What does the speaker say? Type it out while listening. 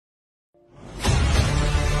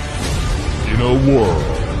a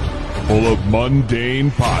world full of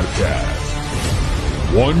mundane podcasts,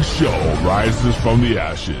 one show rises from the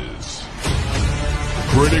ashes.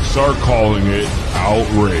 Critics are calling it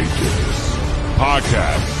outrageous.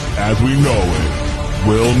 Podcasts, as we know it,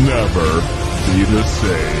 will never be the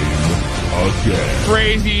same again.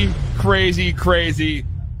 Crazy, crazy, crazy.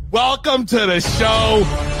 Welcome to the show.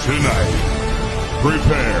 Tonight,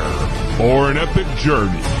 prepare for an epic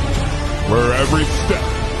journey where every step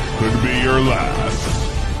could be your last.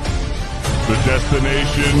 The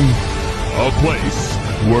destination, a place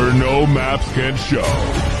where no maps can show.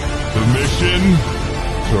 The mission,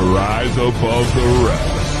 to rise above the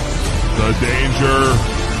rest. The danger,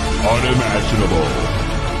 unimaginable.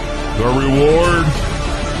 The reward,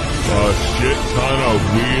 a shit ton of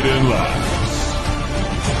weed and laughs.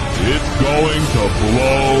 It's going to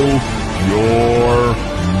blow your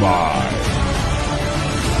mind.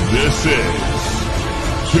 This is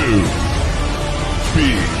 2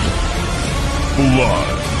 Big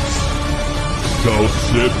Bloods. So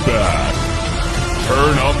sit back,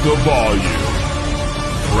 turn up the volume,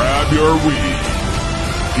 grab your weed,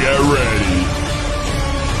 get ready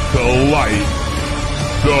to light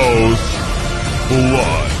those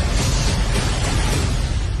bloods.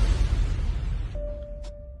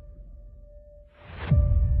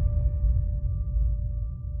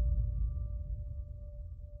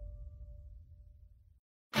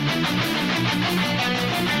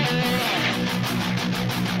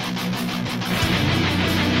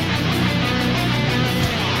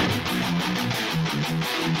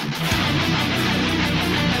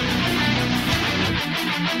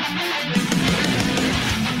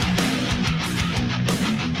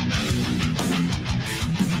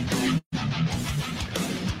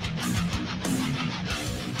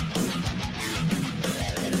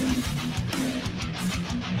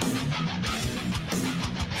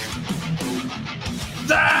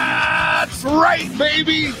 That's right,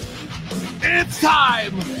 baby. It's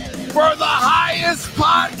time for the highest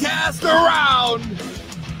podcast around.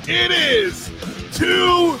 It is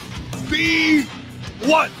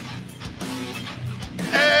 2B1.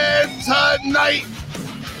 And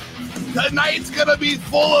tonight's going to be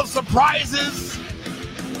full of surprises.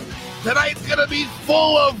 Tonight's going to be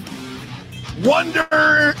full of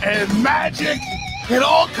wonder and magic and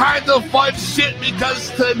all kinds of fun shit because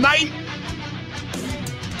tonight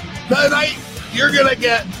you're going to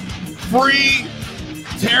get free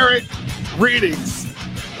tarot readings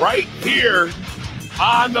right here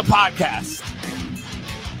on the podcast.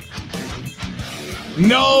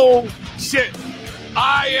 No shit.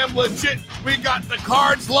 I am legit. We got the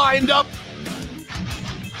cards lined up.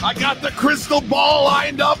 I got the crystal ball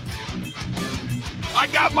lined up. I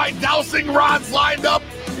got my dowsing rods lined up.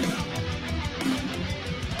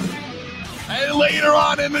 And later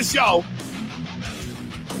on in the show,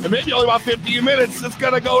 and maybe only about 15 minutes, it's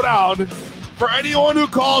going to go down. For anyone who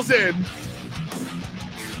calls in,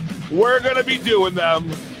 we're going to be doing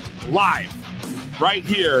them live right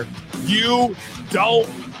here. You don't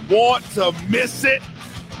want to miss it.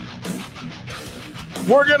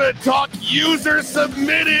 We're going to talk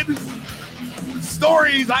user-submitted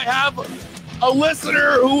stories. I have a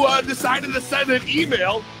listener who decided to send an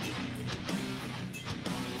email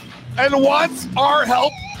and wants our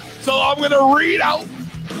help. So I'm going to read out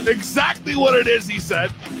exactly what it is he said,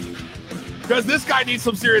 because this guy needs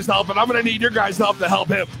some serious help, and I'm going to need your guys' help to help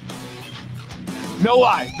him. No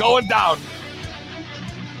lie, going down.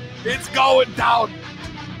 It's going down.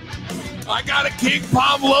 I got a king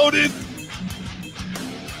palm loaded.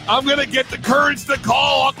 I'm going to get the courage to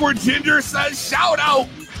call. Awkward Ginger says, shout out.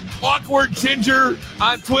 Awkward Ginger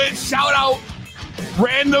on Twitch, shout out.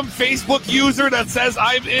 Random Facebook user that says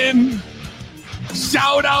I'm in.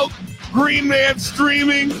 Shout out. Green Man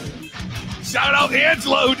Streaming. Shout out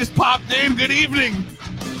Angela who just popped in. Good evening.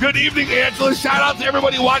 Good evening, Angela. Shout out to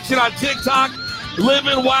everybody watching on TikTok.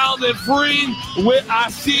 Living wild and free. I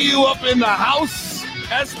see you up in the house.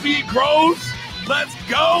 SB Grows. Let's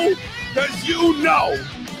go. Because you know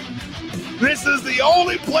this is the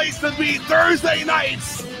only place to be Thursday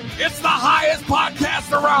nights. It's the highest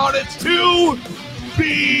podcast around. It's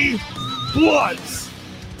 2B Bloods.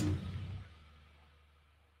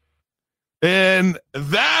 And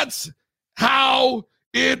that's how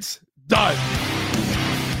it's done.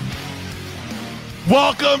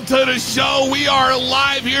 Welcome to the show. We are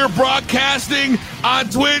live here broadcasting on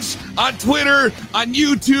Twitch, on Twitter, on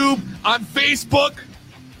YouTube, on Facebook,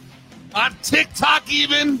 on TikTok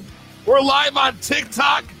even. We're live on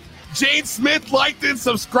TikTok. Jane Smith liked and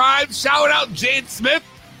subscribed. Shout out Jane Smith.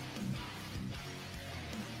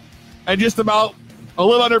 And just about a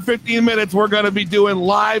little under 15 minutes, we're going to be doing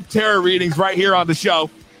live tarot readings right here on the show.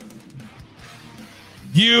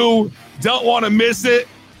 You don't want to miss it.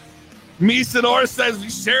 Misanor says we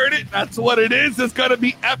shared it. That's what it is. It's going to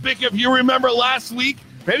be epic. If you remember last week,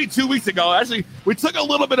 maybe 2 weeks ago, actually, we took a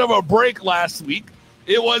little bit of a break last week.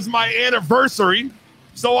 It was my anniversary,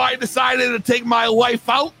 so I decided to take my wife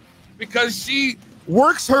out because she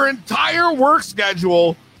works her entire work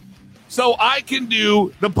schedule so I can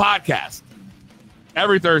do the podcast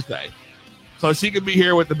every Thursday. So she could be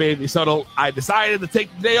here with the baby. So I decided to take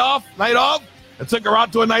the night off, and took her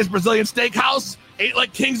out to a nice Brazilian steakhouse. Ate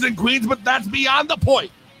like kings and queens, but that's beyond the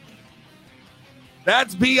point.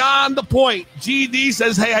 That's beyond the point. GD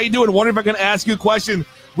says, hey, how you doing? Wondering if I can ask you a question.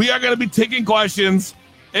 We are going to be taking questions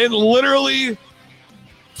in literally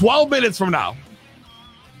 12 minutes from now.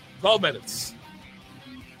 12 minutes.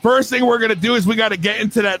 First thing we're going to do is we got to get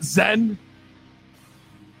into that Zen.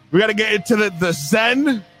 We got to get into the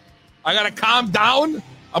Zen. I got to calm down.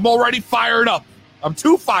 I'm already fired up. I'm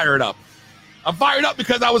too fired up. I'm fired up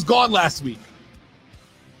because I was gone last week.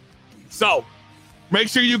 So make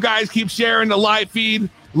sure you guys keep sharing the live feed,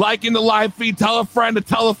 liking the live feed, tell a friend to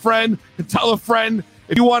tell a friend to tell a friend.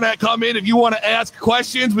 If you want to come in, if you want to ask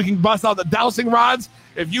questions, we can bust out the dowsing rods.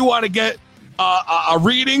 If you want to get a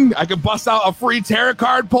reading, I can bust out a free tarot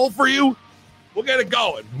card pull for you. We'll get it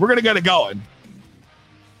going. We're going to get it going.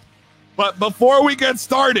 But before we get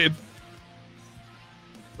started,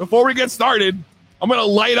 I'm going to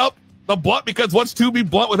light up the blunt because what's to be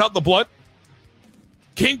blunt without the blunt?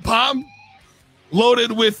 King Palm,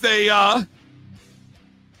 loaded with a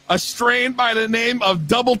strain by the name of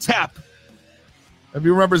Double Tap. If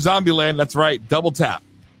you remember Zombieland, that's right, Double Tap.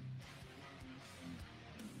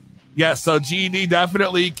 Yes, so GD,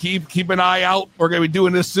 definitely keep an eye out. We're gonna be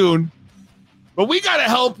doing this soon, but we gotta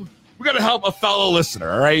help a fellow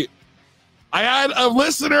listener. All right, I had a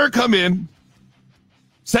listener come in,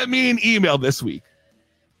 sent me an email this week,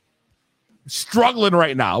 struggling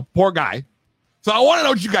right now, poor guy. So I want to know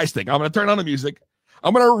what you guys think. I'm going to turn on the music.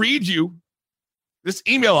 I'm going to read you this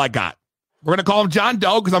email I got. We're going to call him John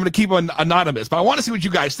Doe because I'm going to keep him anonymous. But I want to see what you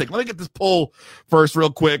guys think. Let me get this poll first real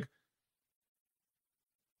quick.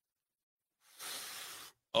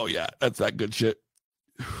 Oh, yeah. That's that good shit.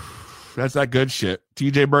 That's that good shit.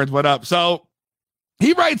 TJ Burns, what up? So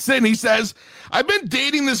he writes in, he says, I've been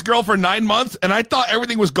dating this girl for 9 months, and I thought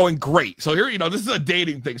everything was going great. So here, this is a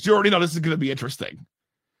dating thing. So you already know this is going to be interesting.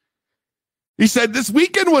 He said, this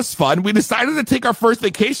weekend was fun. We decided to take our first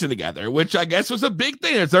vacation together, which I guess was a big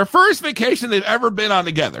thing. It's their first vacation they've ever been on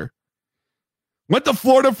together. Went to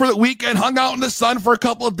Florida for the weekend, hung out in the sun for a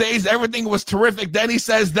couple of days. Everything was terrific. Then he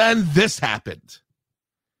says, then this happened.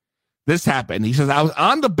 He says, I was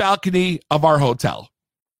on the balcony of our hotel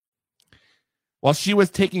while she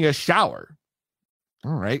was taking a shower.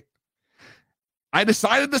 All right. I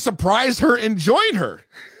decided to surprise her and join her.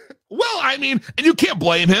 Well, I mean, and you can't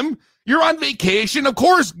blame him. You're on vacation. Of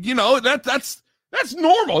course, that's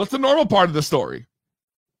normal. That's the normal part of the story.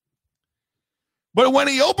 But when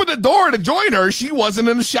he opened the door to join her, she wasn't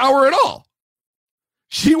in the shower at all.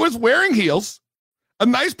 She was wearing heels, a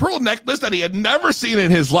nice pearl necklace that he had never seen in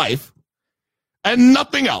his life, and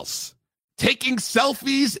nothing else. Taking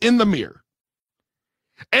selfies in the mirror.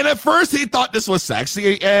 And at first he thought this was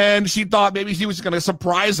sexy, and she thought maybe he was going to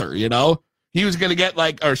surprise her, He was going to get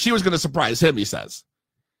she was going to surprise him, he says.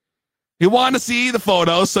 He wanted to see the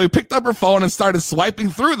photos, so he picked up her phone and started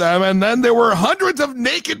swiping through them, and then there were hundreds of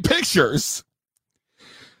naked pictures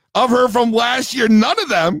of her from last year. None of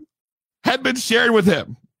them had been shared with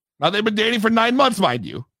him. Now, they've been dating for 9 months, mind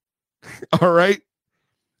you. All right?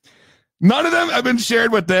 None of them have been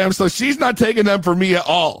shared with them, so she's not taking them for me at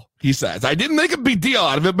all, he says. I didn't make a big deal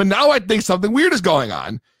out of it, but now I think something weird is going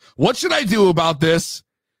on. What should I do about this?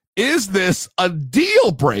 Is this a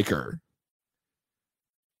deal breaker?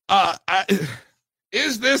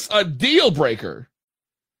 Is this a deal breaker?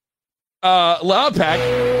 Loud Pack,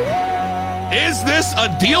 is this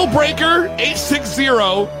a deal breaker?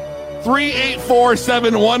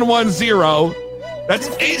 860-384-7110. That's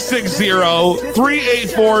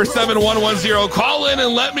 860-384-7110. Call in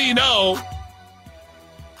and let me know.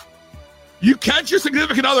 You catch your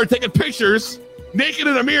significant other taking pictures naked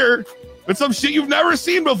in a mirror with some shit you've never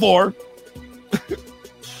seen before.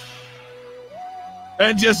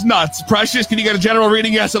 And just nuts. Precious, can you get a general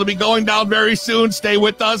reading? Yes, it'll be going down very soon. Stay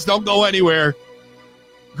with us. Don't go anywhere.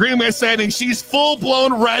 Greenman saying she's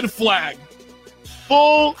full-blown red flag.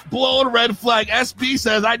 Full-blown red flag. SB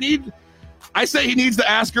says, I say he needs to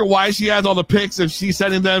ask her why she has all the pics if she's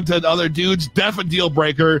sending them to other dudes. Def a deal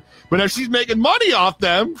breaker. But if she's making money off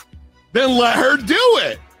them, then let her do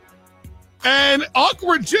it. And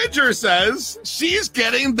Awkward Ginger says she's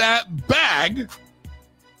getting that bag.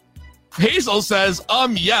 Hazel says,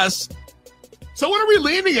 yes. So what are we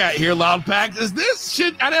leaning at here, Loud Pack? Is this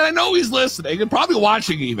shit, and I know he's listening and probably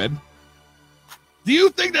watching even. Do you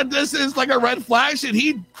think that this is like a red flag? Should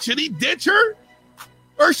he ditch her?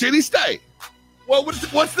 Or should he stay? Well,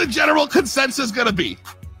 what's the general consensus going to be?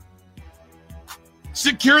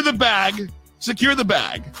 Secure the bag. Secure the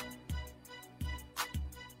bag.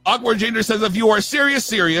 Awkward Ginger says, if you are serious,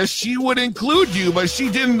 she would include you, but she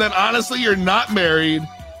didn't, then honestly, you're not married.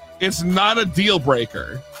 It's not a deal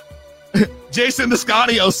breaker. Jason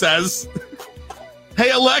Descanio says,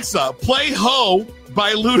 hey, Alexa, play Ho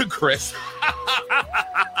by Ludacris.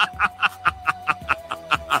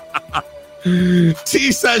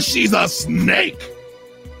 T says she's a snake.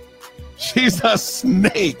 She's a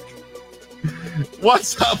snake.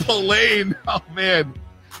 What's up, Elaine? Oh, man.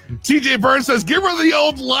 TJ Burns says, give her the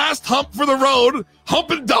old last hump for the road. Hump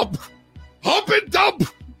and dump. Hump and dump.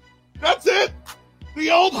 That's it.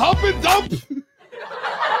 The old hump and dump.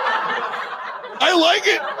 I like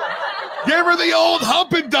it. Give her the old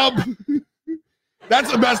hump and dump.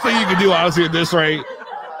 That's the best thing you can do, honestly, at this rate.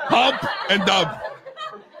 Hump and dump.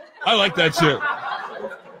 I like that shit.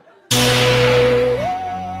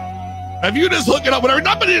 If you just hook it up, whatever.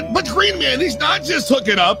 But Green Man, he's not just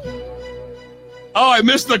hooking up. Oh, I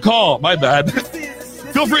missed the call. My bad.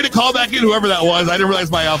 Feel free to call back in, whoever that was. I didn't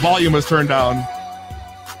realize my volume was turned down.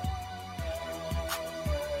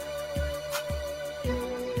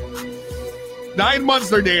 Nine months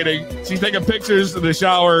they're dating. She's taking pictures in the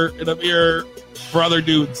shower, in the mirror, for other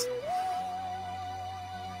dudes.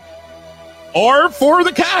 Or for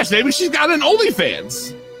the cash. Maybe she's got an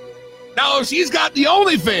OnlyFans. Now, if she's got the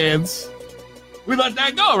OnlyFans, we let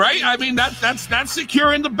that go, right? I mean, that's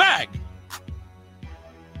secure in the bag.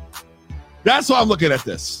 That's why I'm looking at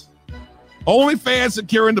this. OnlyFans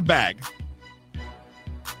secure in the bag.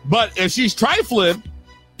 But if she's trifling,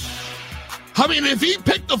 I mean, if he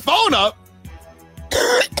picked the phone up,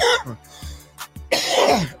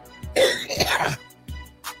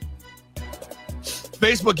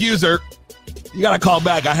 Facebook user, you got to call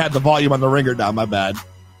back. I had the volume on the ringer down. My bad.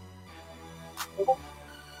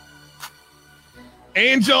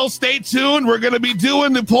 Angel, stay tuned. We're going to be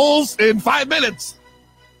doing the polls in 5 minutes.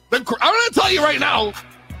 I'm going to tell you right now,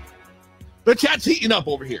 the chat's heating up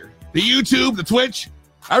over here. The YouTube, the Twitch,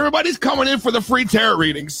 everybody's coming in for the free tarot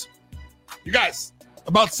readings. You guys,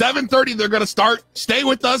 about 7:30, they're going to start. Stay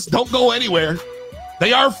with us. Don't go anywhere.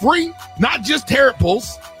 They are free, not just tarot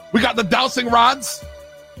pulls. We got the dowsing rods,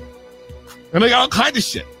 and they got all kinds of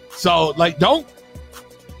shit. So, like, don't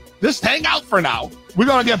just hang out for now. We're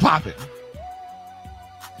going to get popping.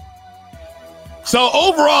 So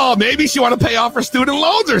overall, maybe she want to pay off her student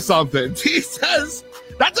loans or something. T says,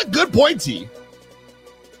 that's a good point, T.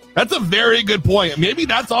 That's a very good point. Maybe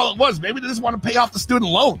that's all it was. Maybe they just want to pay off the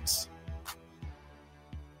student loans.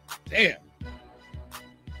 Damn.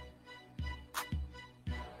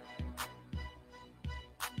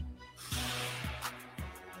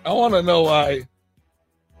 I want to know why.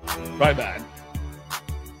 My bad.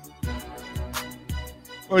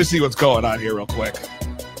 Let me see what's going on here real quick.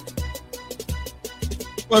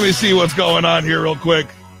 Let me see what's going on here real quick.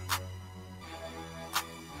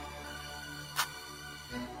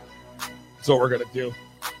 So what we're going to do.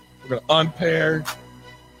 We're going to unpair.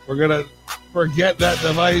 We're going to forget that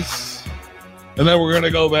device. And then we're going to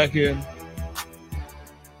go back in.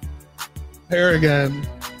 Pair again.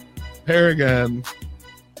 Pair again.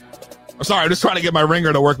 I'm sorry, I'm just trying to get my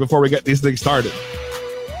ringer to work before we get these things started.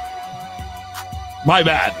 My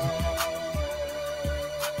bad.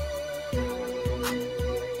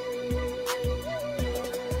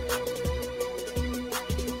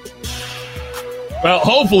 Well,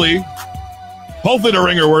 hopefully the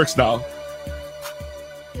ringer works now.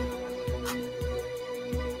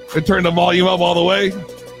 And turn the volume up all the way.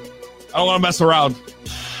 I don't want to mess around.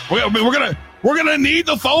 We're gonna need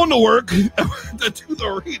the phone to work to do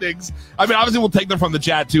the readings. I mean, obviously we'll take them from the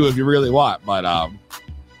chat too if you really want, but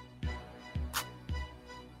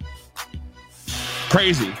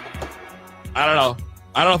crazy. I don't know.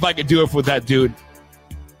 I don't know if I could do it with that dude.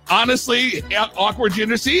 Honestly, Awkward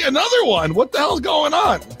Ginger. See, another one. What the hell's going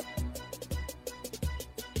on?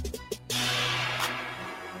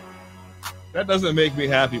 That doesn't make me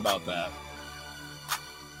happy about that.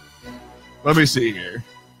 Let me see here.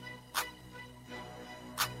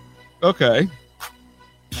 Okay.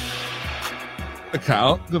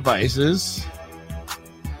 Account, devices.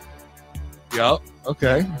 Yup,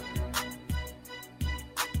 okay.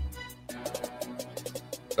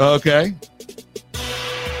 Okay.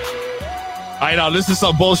 I know, this is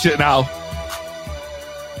some bullshit now.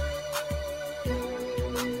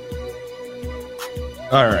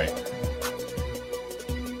 All right.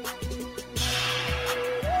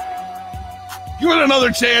 Give it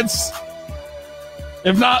another chance.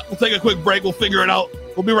 If not, we'll take a quick break. We'll figure it out.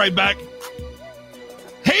 We'll be right back.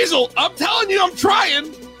 Hazel, I'm telling you, I'm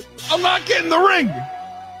trying. I'm not getting the ring.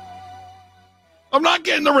 I'm not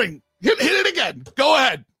getting the ring. Hit it again. Go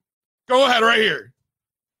ahead. Go ahead right here.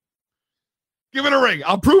 Give it a ring.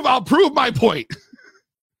 I'll prove my point.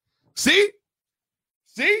 See?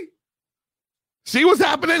 See what's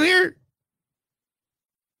happening here?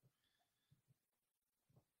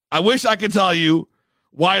 I wish I could tell you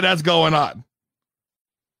why that's going on.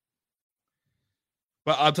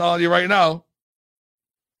 But I'm telling you right now,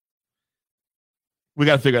 we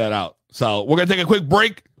got to figure that out. So we're going to take a quick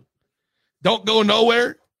break. Don't go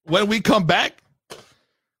nowhere. When we come back,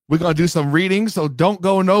 we're going to do some reading. So don't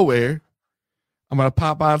go nowhere. I'm going to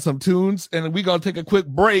pop on some tunes and we're going to take a quick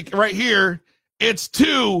break right here. It's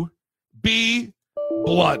 2B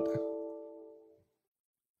Blood.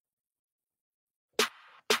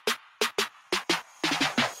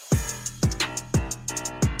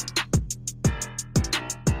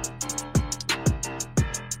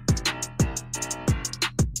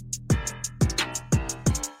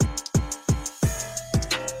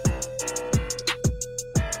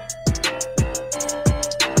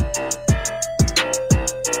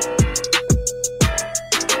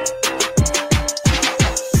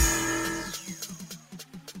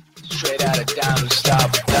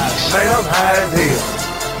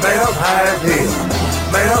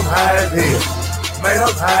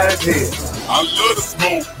 I love to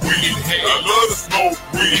smoke weed. I love to smoke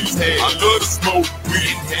weed. I love to smoke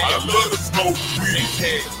weed. I love to smoke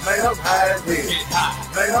weed. Made up high head. Get high.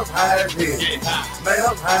 Made up high head. Get high. Made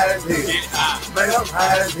up high head. Get high. Made up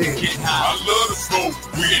high head. Get high. I love to smoke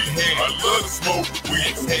weed. I love to smoke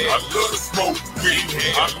weed. I love to smoke weed.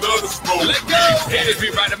 I love to smoke weed. Let go.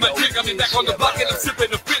 Everybody, my dick. I'll be back on the block and I'm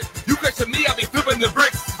sipping the fit. You question me, I'll be flipping the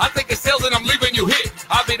bricks. I think it's sales and I'm leaving you hit.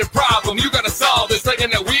 I'll be the problem. You gotta solve this. Taking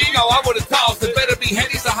that weed, oh, I would've tossed it. Better be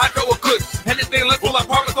handy, so hydro or cook. Anything less will I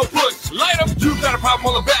promise no push. Light up, you got a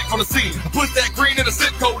problem on the back on the scene. Put that green in the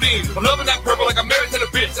sit codeine. I'm loving that purple like I'm married to the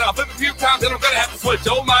bitch. I'll flip a few times and I'm gonna have to switch.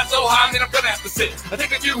 Oh my, so high, and then I'm gonna have to sit. I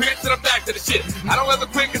take a few hits and I'm back to the shit. I don't ever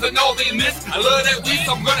quit cause I know they miss. I love that weed,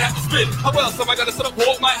 so I'm gonna have to spit. How else am I gonna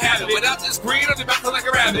support my habit? Without this green, I'll be back to like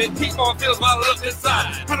a rabbit. Keep on feels while I look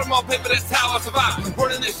inside. Put them on paper, that's how I survive.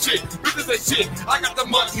 Burning this shit, bitches that shit. I got the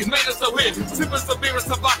monkeys, made us so hit. Sipping some beer and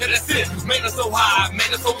some vodka, that's it. Made us so high,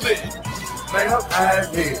 made us so lit. Made up high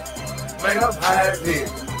head. Made up high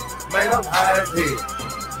head. Made up high head.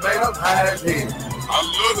 Made up high head. I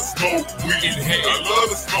love to smoke weed. I love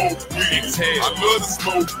to smoke weed. I love to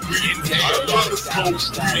smoke weed. I love to smoke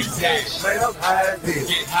weed. Made up high head.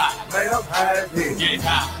 Get high. Made up high head. Get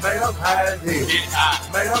high. Made up high head. Get high.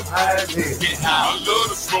 Made up high head. Get I high. love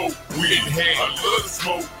to smoke weed. I love to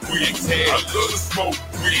smoke weed. I love to smoke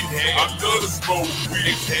weed. I love to smoke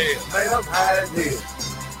weed. Made up high head.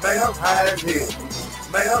 Made up high head.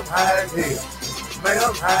 Made up high head. Made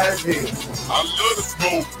up high head. I love to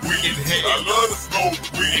smoke weed. I love to smoke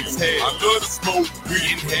weed. I love to smoke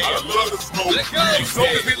weed. I love to smoke Let go. weed. So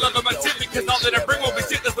if you love my tip, because all that I bring will be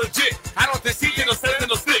shit that's legit. I don't deceive you, no sense,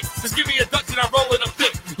 no sticks. Just give me a Dutch and I'm rolling up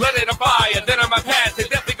thick. Let it on fire, then on my path, they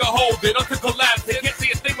definitely go hold it until collapse. They can't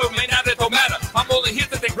see a thing, but man, now it don't matter. I'm only here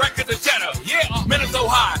to take records and shatter. Yeah, man, I'm so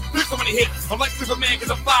high. There's so many hits. I'm like Superman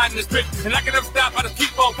because I'm flying this bitch. And I can never stop, I just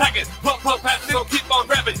keep on packing. Pump, pass, don't keep on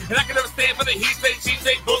rapping. And I can never stand for the he say, she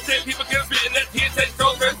say, bullshit. People get spitting that hearsay,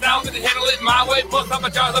 strong turns down, and handle it my way. Bust out my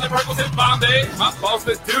jars on the purples in Bombay. My boss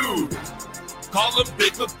is dude. Call him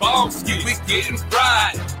Big Lebowski. We getting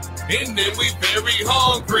fried. And then we very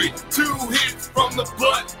hungry. 2 hits from the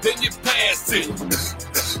butt, then you pass it.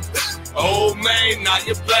 Oh man, now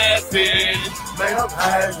you blasted. Made up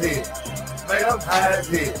high head. Made up high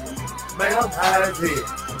head. Made up high head.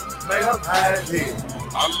 Made up high head.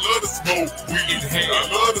 I love to smoke weed. I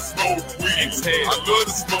love to smoke weed. I love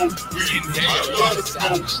to smoke weed. I love to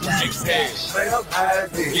smoke weed. Made up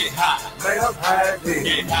high head. Get high. Made up high head.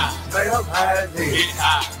 Get high. Made up high head. Get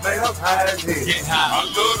high. Made up high head. Get I high.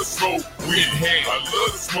 love to smoke weed. I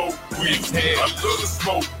love to smoke weed. I love to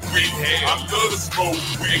smoke weed. I love to smoke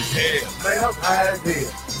weed. Made up high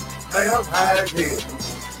head. Made up high head.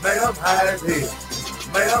 Made up high head.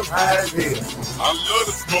 Made up high head. I love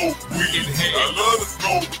to smoke weed. I love to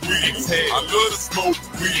smoke weed. I love to smoke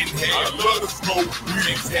weed. I love to smoke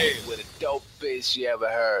weed. With the dopest you ever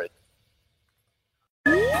heard.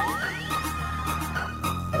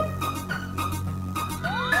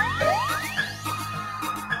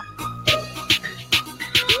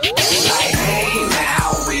 Like, hey, now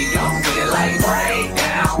we gon' get it like right now.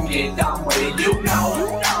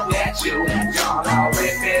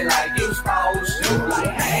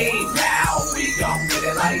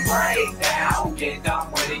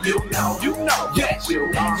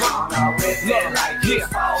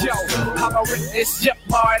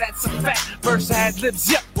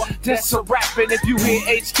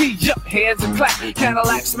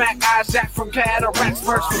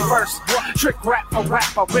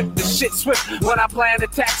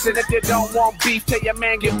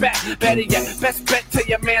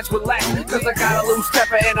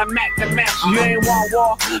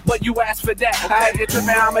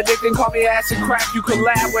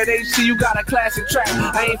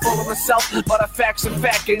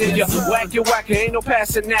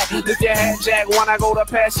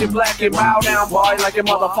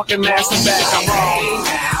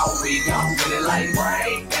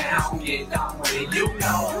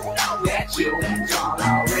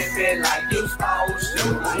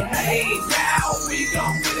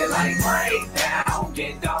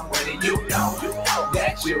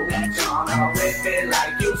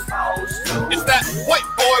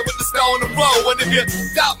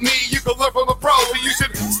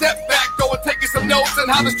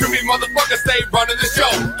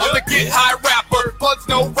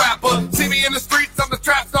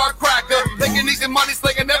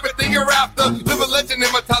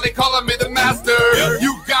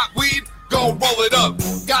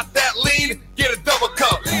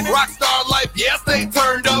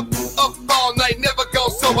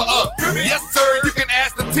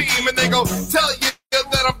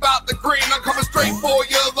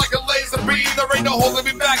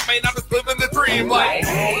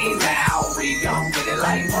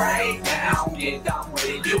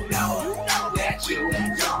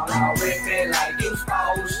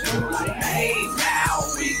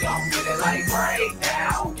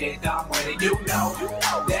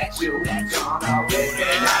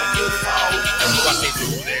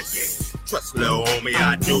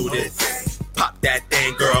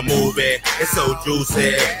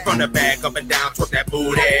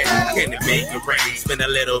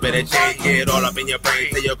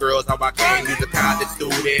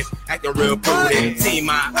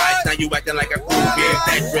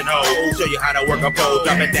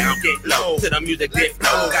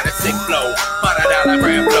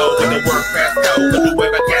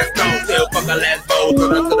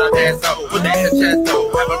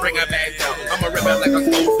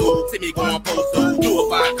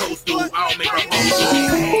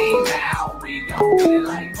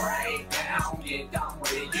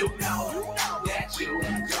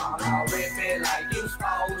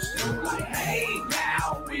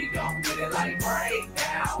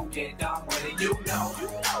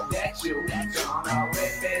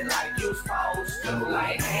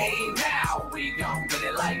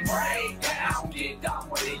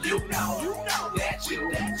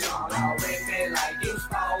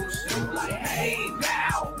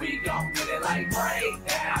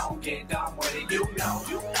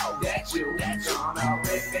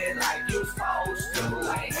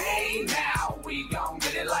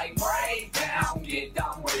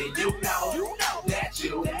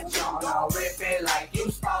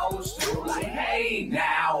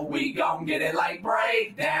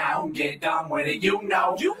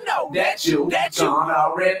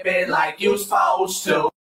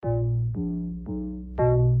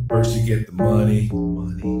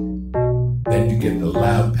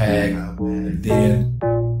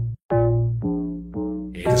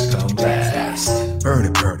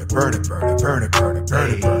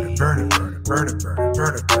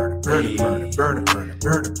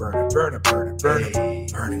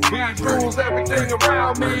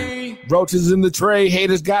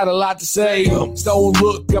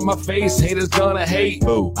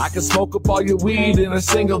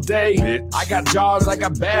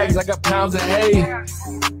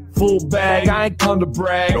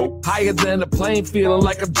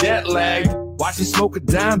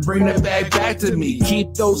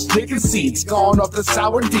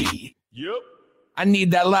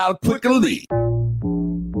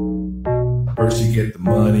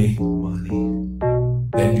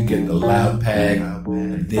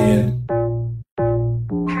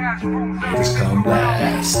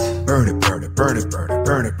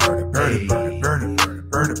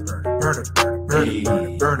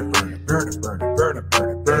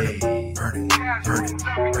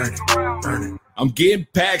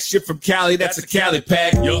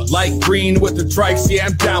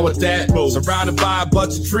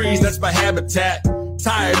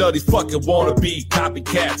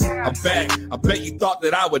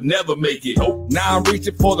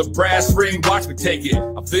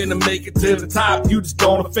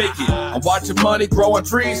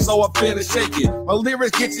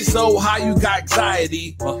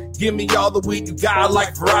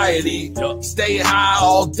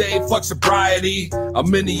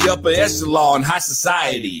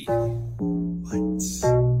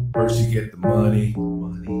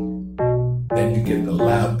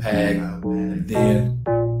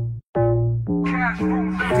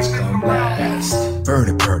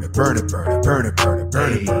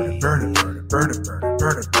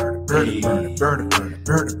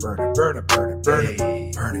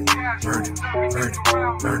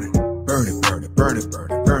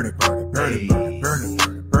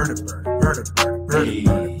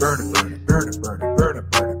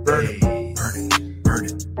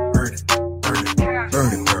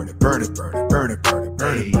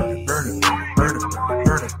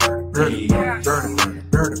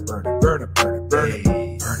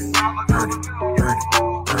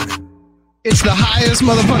 It's the highest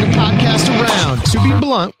motherfucking podcast around. To be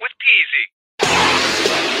blunt. With Peasy.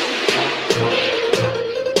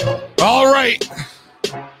 All right.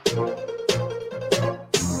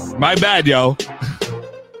 My bad, yo.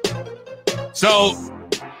 So,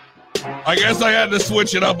 I guess I had to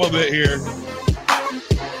switch it up a bit here.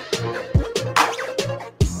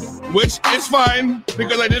 Which is fine,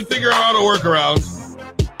 because I did figure out a workaround.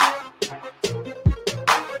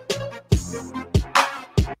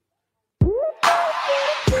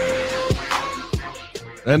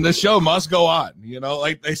 And the show must go on, you know,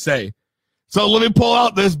 like they say. So let me pull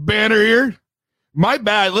out this banner here. My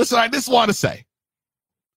bad. Listen, I just want to say,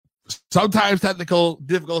 sometimes technical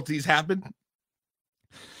difficulties happen.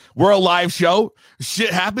 We're a live show.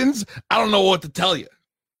 Shit happens. I don't know what to tell you,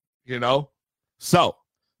 you know? So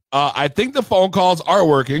I think the phone calls are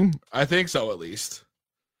working. I think so, at least.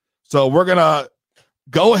 So we're going to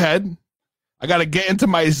go ahead. I got to get into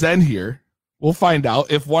my Zen here. We'll find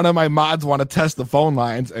out. If one of my mods want to test the phone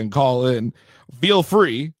lines and call in, feel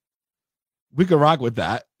free. We can rock with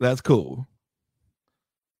that. That's cool.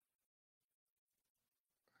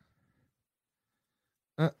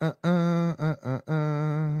 Did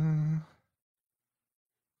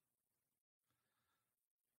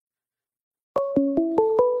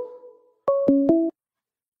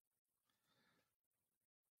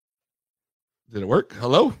it work?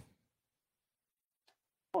 Hello?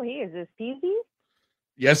 Oh, hey, is this Peasy?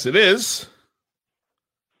 Yes, it is.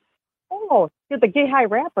 Oh, you're the gay high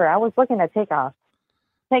rapper. I was looking to take a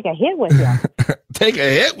hit with you. Take a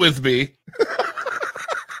hit with me?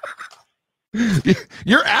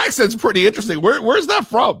 Your accent's pretty interesting. Where's that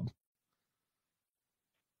from?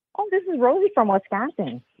 Oh, this is Rosie from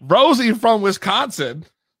Wisconsin. Rosie from Wisconsin?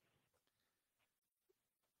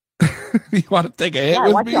 You want to take a hit with me?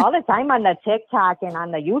 I watch you all the time on the TikTok and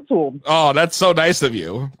on the YouTube. Oh, that's so nice of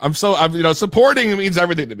you. I'm supporting means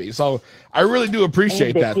everything to me. So I really do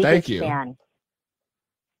appreciate that. Thank you. Fan.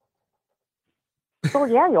 So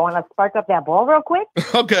yeah, you want to spark up that ball real quick?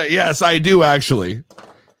 Okay. Yes, I do actually.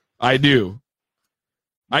 I do.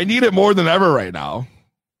 I need it more than ever right now.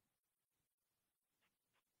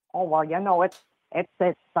 Oh well, you know it's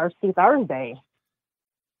Thirsty Thursday.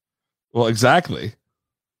 Well, exactly.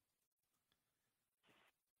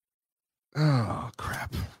 Oh,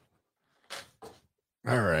 crap.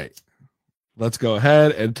 All right. Let's go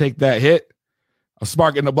ahead and take that hit. I'm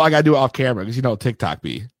sparking the block. I do it off camera because you know TikTok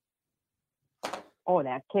be. Oh,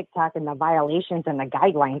 that TikTok and the violations and the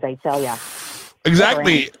guidelines, I tell ya.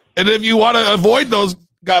 Exactly. And if you want to avoid those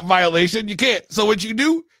violations, you can't. So what you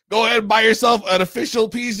do, go ahead and buy yourself an official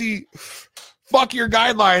Peasy Fuck Your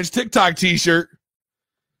Guidelines TikTok t-shirt.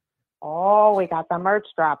 Oh, we got the merch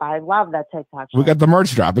drop. I love that TikTok. We got the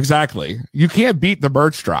merch drop. Exactly. You can't beat the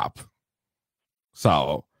merch drop.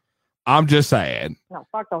 So I'm just saying. No,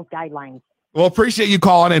 fuck those guidelines. Well, appreciate you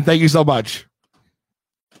calling in. Thank you so much.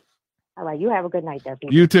 All right. You have a good night, Debbie.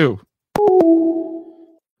 You too. All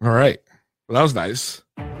right. Well, that was nice.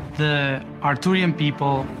 The Arthurian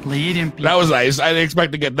people, Pleiadian people. That was nice. I didn't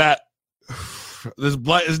expect to get that. This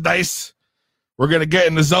blunt is nice. We're going to get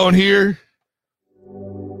in the zone here.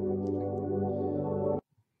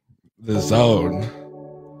 The zone.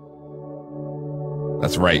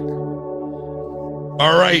 That's right.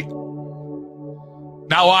 All right.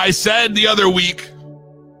 Now, I said the other week,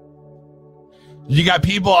 you got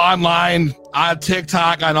people online, on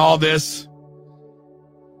TikTok, on all this.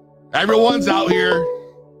 Everyone's out here.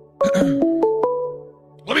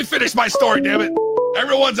 Let me finish my story, damn it.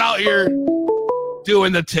 Everyone's out here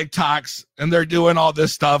doing the TikToks, and they're doing all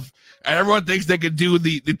this stuff. And everyone thinks they can do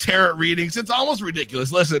the tarot readings. It's almost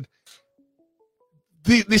ridiculous. Listen,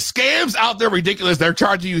 the scams out there are ridiculous. They're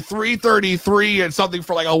charging you $333 and something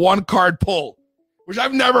for like a 1-card pull, which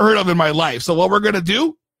I've never heard of in my life. So what we're going to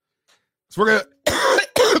do is we're going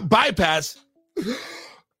to bypass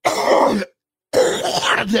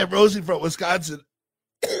Rosie from Wisconsin.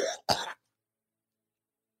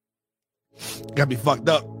 Got me fucked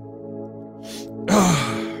up.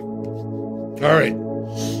 All right.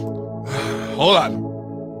 Hold on.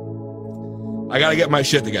 I got to get my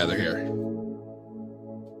shit together here.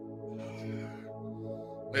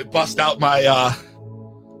 Let me bust out my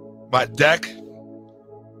my deck.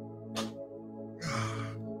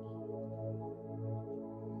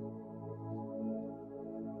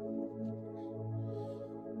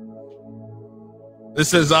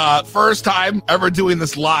 This is first time ever doing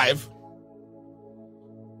this live.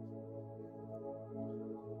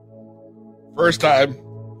 First time.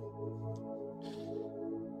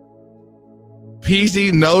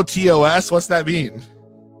 PZ no TOS? What's that mean?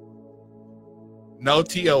 No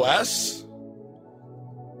TOS?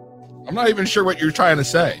 I'm not even sure what you're trying to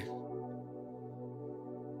say.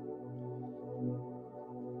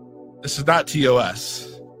 This is not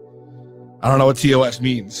TOS. I don't know what TOS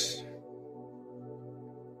means.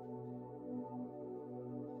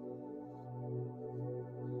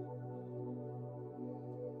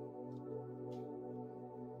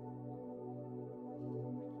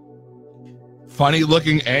 Funny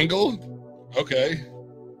looking angle? Okay.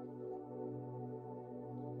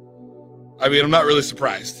 I mean, I'm not really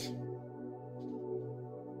surprised.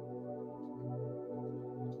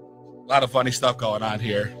 A lot of funny stuff going on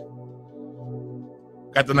here.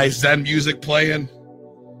 Got the nice Zen music playing.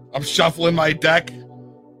 I'm shuffling my deck.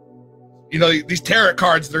 You know, these tarot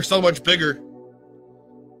cards, they're so much bigger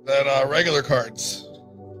than regular cards.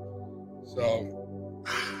 So...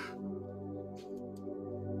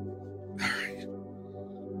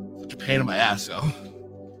 pain in my ass, though. All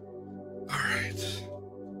right.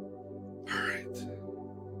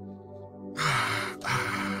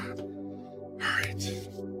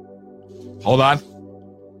 Hold on.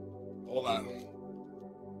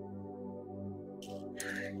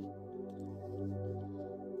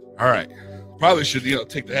 All right. Probably should,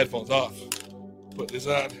 take the headphones off. Put this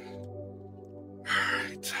on.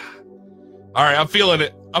 All right. I'm feeling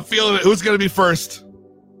it. Who's going to be first?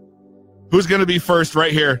 Who's going to be first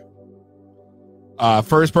right here?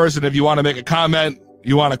 First person, if you want to make a comment,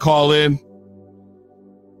 you want to call in,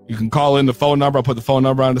 you can call in the phone number. I'll put the phone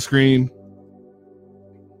number on the screen.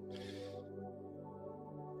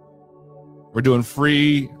 We're doing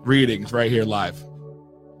free readings right here live.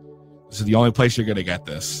 This is the only place you're going to get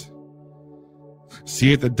this.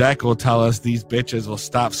 See if the deck will tell us these bitches will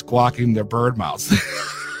stop squawking their bird mouths.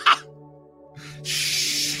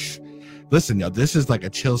 Shh. Listen, yo, this is like a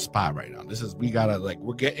chill spot right now.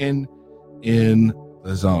 We're getting in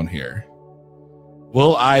the zone here.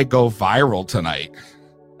 Will I go viral tonight?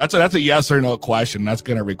 That's a yes or no question. That's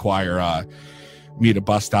going to require me to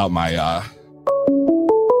bust out my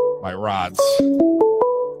my rods.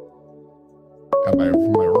 Got my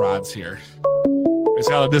rods here. Here's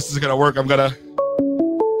how this is going to work. I'm going to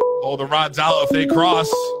hold the rods out. If they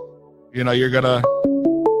cross, you're going to,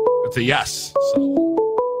 it's a yes.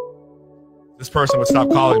 So this person would stop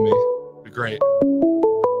calling me. It'd be great.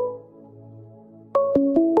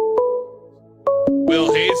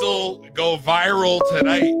 Will Hazel go viral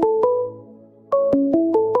tonight?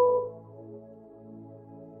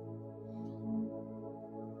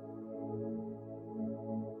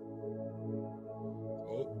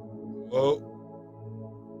 Oh.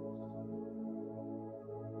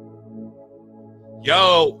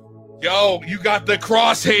 Yo, you got the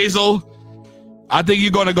cross, Hazel. I think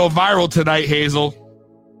you're going to go viral tonight, Hazel.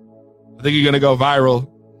 I think you're going to go viral.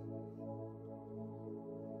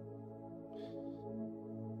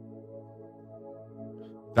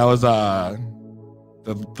 That was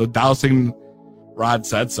the dowsing rod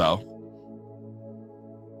said so.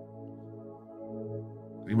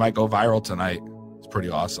 You might go viral tonight. It's pretty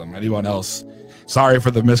awesome. Anyone else? Sorry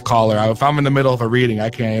for the missed caller. If I'm in the middle of a reading, I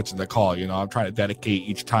can't answer the call. I'm trying to dedicate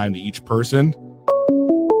each time to each person.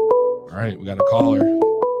 All right, we got a caller.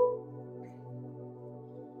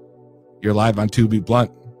 You're live on 2B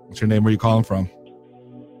Blunt. What's your name? Where are you calling from?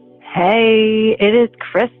 Hey, it is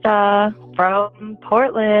Krista from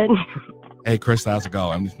Portland. Hey, Krista, how's it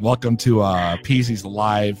going? Welcome to PZ's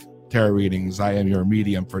live tarot readings. I am your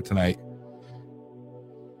medium for tonight.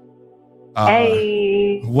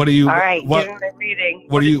 Hey. What do you? All right, what reading.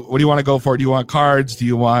 What do you want to go for? Do you want cards? Do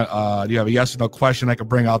you want do you have a yes or no question? I could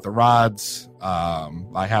bring out the rods.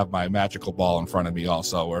 I have my magical ball in front of me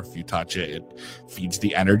also, where if you touch it, it feeds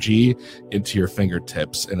the energy into your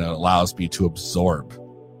fingertips and it allows me to absorb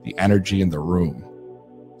the energy in the room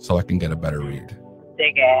so I can get a better read.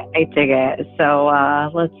 I dig it. So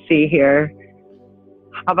let's see here.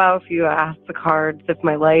 How about if you ask the cards if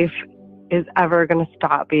my life is ever going to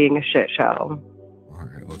stop being a shit show? All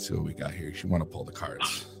right, let's see what we got here. You want to pull the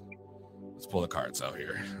cards. Let's pull the cards out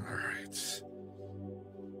here. All right.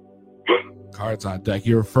 Cards on deck.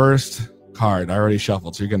 Your first card. I already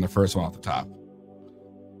shuffled, so you're getting the first one off the top.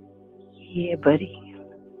 Yeah, buddy.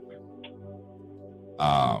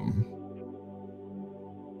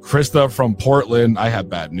 Krista from Portland, I have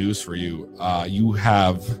bad news for you. You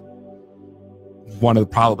have one of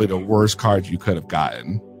probably the worst cards you could have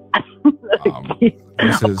gotten.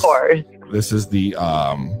 Of course. This is the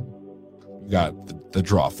you got the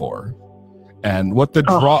draw 4. And what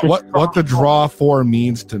the draw 4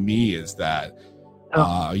 means to me is that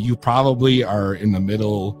you probably are in the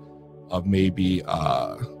middle of maybe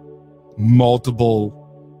multiple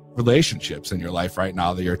relationships in your life right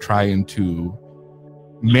now that you're trying to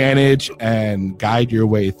manage and guide your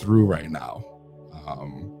way through right now.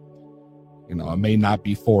 It may not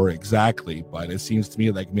be 4 exactly, but it seems to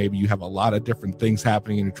me like maybe you have a lot of different things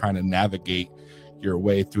happening and you're trying to navigate your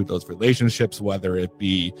way through those relationships, whether it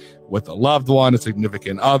be with a loved one, a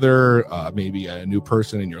significant other, maybe a new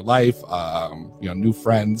person in your life, new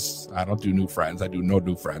friends. I don't do new friends. I do no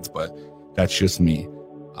new friends, but that's just me.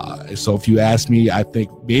 So if you ask me, I think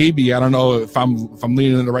maybe, I don't know if I'm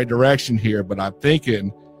leaning in the right direction here, but I'm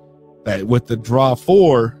thinking that with the draw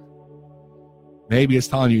 4, maybe it's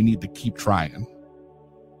telling you need to keep trying.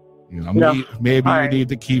 Maybe you need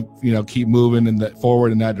to keep moving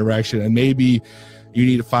forward in that direction, and maybe you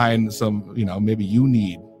need to find some, maybe you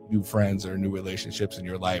need new friends or new relationships in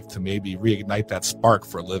your life to maybe reignite that spark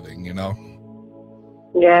for living.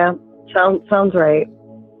 Yeah, sounds right.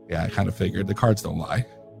 Yeah, I kind of figured. The cards don't lie.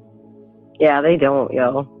 Yeah, they don't,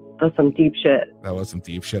 yo. That's some deep shit. That was some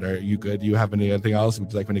deep shit. Are you good? Do you have anything else?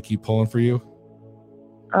 Would you like me to keep pulling for you?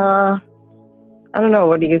 I don't know.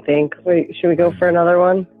 What do you think? Wait, should we go for another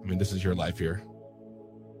one? I mean, this is your life here.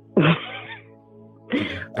 The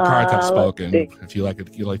cards have spoken. If you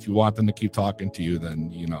if you want them to keep talking to you,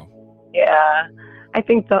 then Yeah, I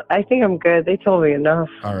think I'm good. They told me enough.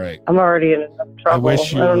 All right. I'm already in enough trouble. I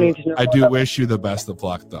don't need to know. I do wish you the best of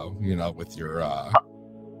luck, though. With your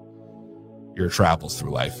travels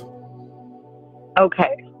through life.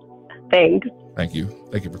 Okay. Thanks. Thank you.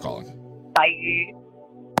 Thank you for calling. Bye.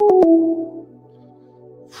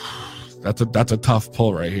 That's a tough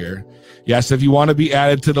pull right here. Yes, if you want to be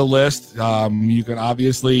added to the list, you can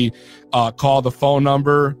obviously call the phone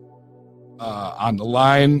number on the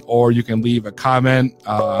line, or you can leave a comment.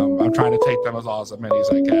 I'm trying to take them as many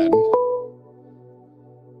as I can.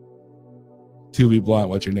 To be blunt,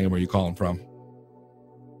 what's your name? Where are you calling from?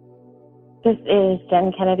 This is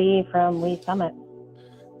Jen Kennedy from Lee Summit.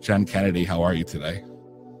 Jen Kennedy, how are you today?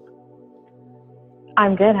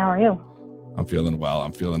 I'm good. How are you? I'm feeling well.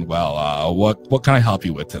 What can I help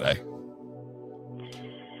you with today?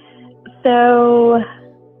 So,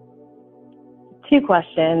 2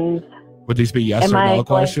 questions. Would these be yes or no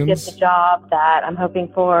questions? Am I going to get the job that I'm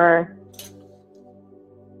hoping for?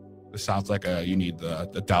 This sounds like you need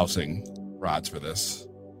the dowsing rods for this.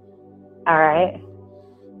 All right.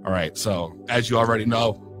 All right. So, as you already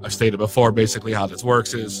know, I've stated before, basically how this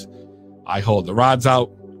works is I hold the rods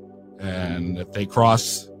out, and if they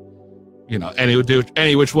cross,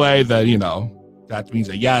 any which way, then, that means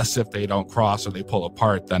a yes. If they don't cross or they pull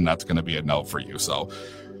apart, then that's going to be a no for you. So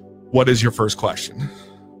what is your first question?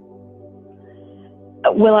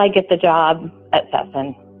 Will I get the job at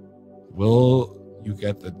Sesson? Will you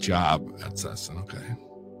get the job at Sesson? Okay.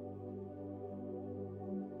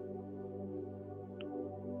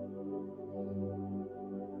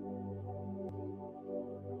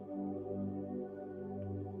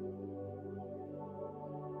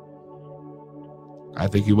 I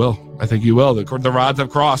think you will. The rods have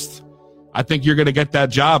crossed. I think you're going to get that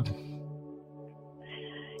job.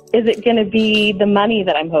 Is it going to be the money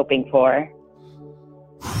that I'm hoping for?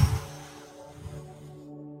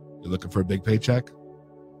 You're looking for a big paycheck?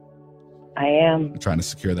 I am. You're trying to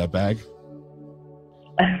secure that bag?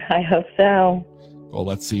 I hope so. Well,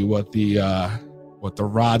 let's see what the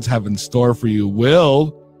rods have in store for you.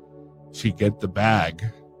 Will she get the bag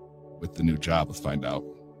with the new job? Let's find out.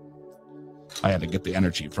 I had to get the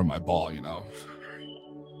energy from my ball,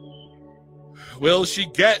 Will she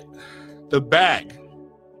get the bag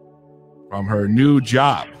from her new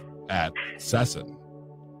job at Sesson.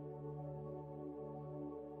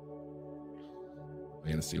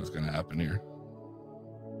 Waiting to see what's going to happen here.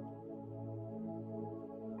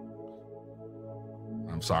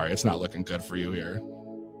 I'm sorry, it's not looking good for you here.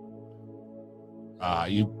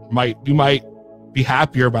 You might be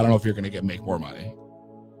happier, but I don't know if you're going to make more money.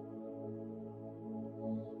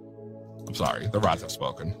 I'm sorry, the rods have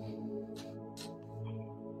spoken.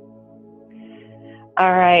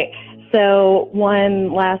 All right. So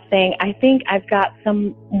one last thing. I think I've got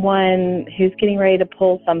someone who's getting ready to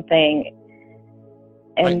pull something,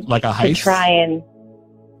 and like a heist, to try and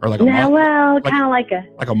or like a kind of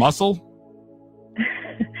like a muscle,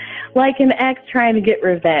 like an ex trying to get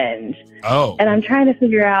revenge. Oh. And I'm trying to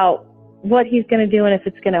figure out what he's going to do and if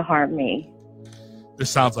it's going to harm me. This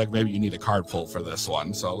sounds like maybe you need a card pull for this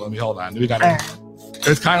one. So let me hold on.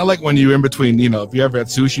 It's kind of like when you're in between, if you ever had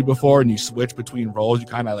sushi before and you switch between rolls, you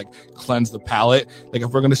kind of like cleanse the palate. Like if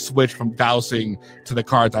we're going to switch from dousing to the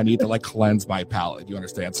cards, I need to like cleanse my palate. You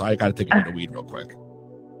understand? So I got to take a bit of weed real quick.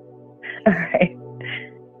 All right.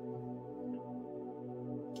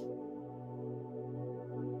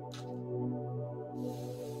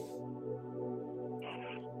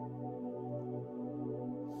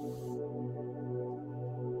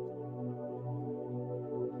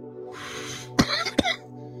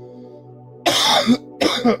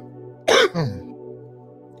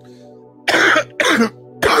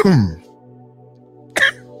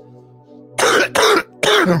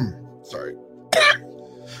 Sorry.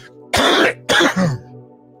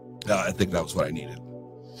 I think that was what I needed.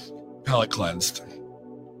 Palate cleansed.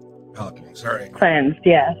 Palate cleansed. All right. Cleansed,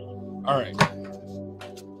 yes. All right.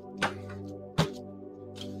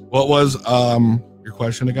 What was your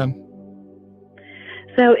question again?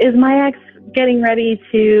 So is my ex getting ready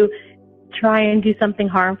to try and do something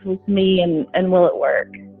harmful to me, and will it work?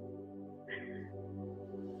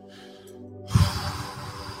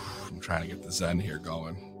 I'm trying to get the Zen here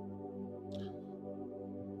going.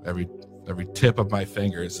 Every tip of my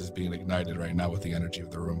fingers is being ignited right now with the energy of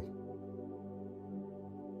the room.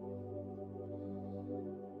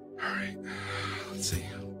 All right. Let's see.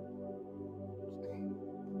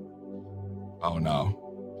 Oh no.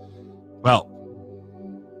 Well,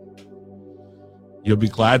 you'll be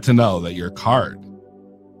glad to know that your card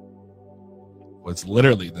was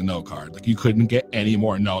literally the no card. Like you couldn't get any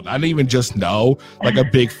more no. Not even just no, like a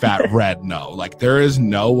big fat red no. Like there is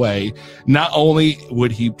no way. Not only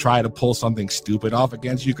would he try to pull something stupid off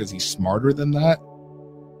against you because he's smarter than that,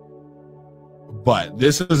 but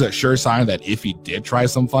this is a sure sign that if he did try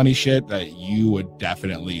some funny shit, that you would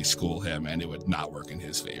definitely school him and it would not work in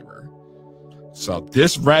his favor. So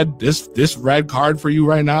this red card for you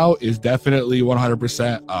right now is definitely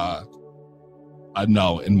 100% a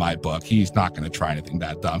no in my book. He's not going to try anything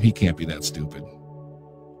that dumb. He can't be that stupid.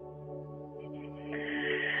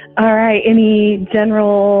 All right. Any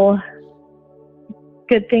general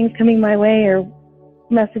good things coming my way or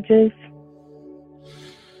messages?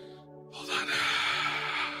 Hold on.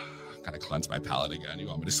 I gotta cleanse my palate again. You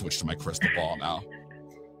want me to switch to my crystal ball now?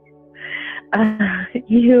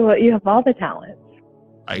 You have all the talents.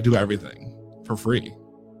 I do everything for free.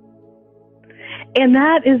 And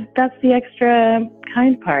that's the extra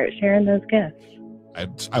kind part, sharing those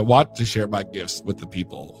gifts. I want to share my gifts with the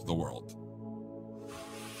people of the world.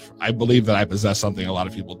 I believe that I possess something a lot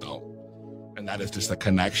of people don't. And that is just a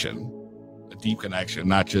connection, a deep connection,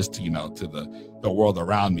 not just, to the world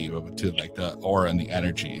around me, but to like the aura and the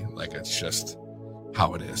energy. Like it's just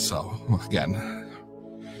how it is. So again,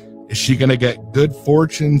 is she going to get good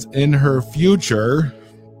fortunes in her future?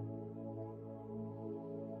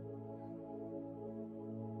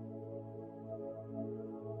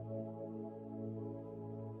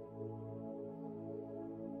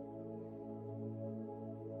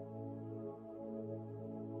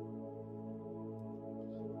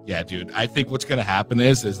 Yeah, dude, I think what's going to happen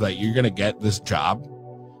is that you're going to get this job.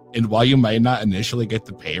 And while you might not initially get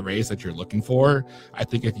the pay raise that you're looking for, I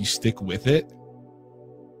think if you stick with it,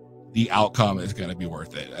 the outcome is going to be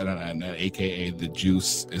worth it. And AKA the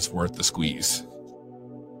juice is worth the squeeze.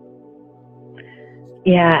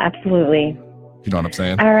 Yeah, absolutely. You know what I'm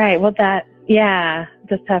saying? All right. Well,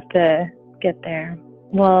 just have to get there.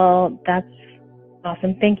 Well, that's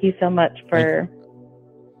awesome. Thank you so much for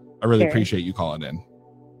I really sharing. appreciate you calling in.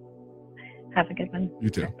 Have a good one. You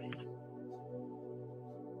too.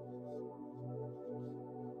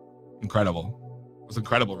 Incredible. It was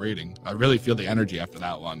incredible reading. I really feel the energy after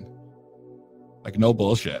that one. Like no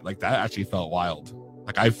bullshit. Like that actually felt wild.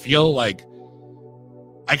 Like I feel like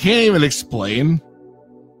I can't even explain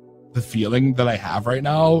the feeling that I have right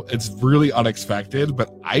now. It's really unexpected, but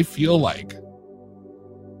I feel like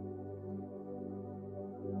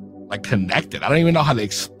like connected. I don't even know how to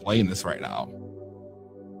explain this right now.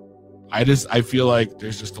 I feel like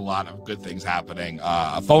there's just a lot of good things happening.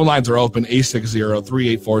 Phone lines are open,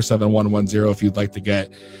 860-384-7110 if you'd like to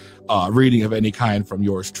get reading of any kind from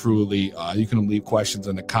yours truly. You can leave questions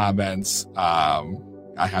in the comments.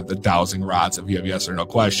 I have the dowsing rods if you have yes or no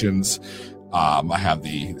questions. I have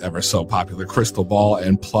the ever so popular crystal ball,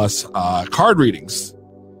 and plus card readings.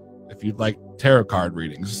 If you'd like tarot card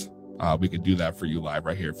readings, we could do that for you live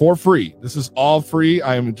right here for free. This is all free.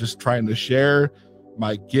 I am just trying to share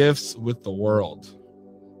my gifts with the world.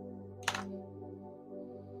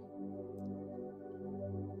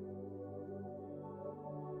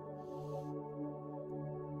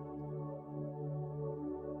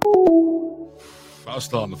 I was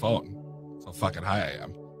still on the phone. That's how fucking high I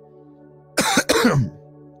am.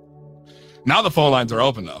 Now the phone lines are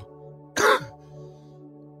open though.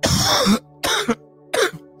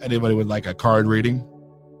 Anybody would like a card reading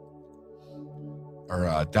or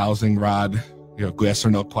a dowsing rod? Yes or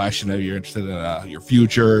no question. If you're interested in your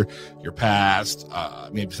future, your past,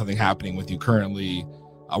 maybe something happening with you currently.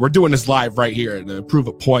 We're doing this live right here to prove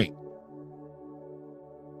a point.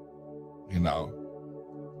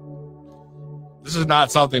 This is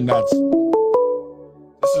not something that's.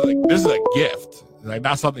 This is a gift. Like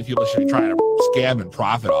not something people should be trying to scam and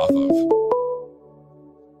profit off of.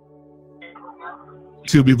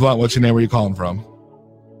 To be blunt, what's your name? Where are you calling from?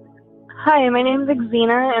 Hi, my name is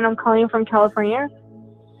Xena, and I'm calling from California.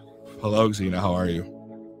 Hello, Xena. How are you?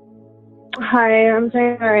 Hi, I'm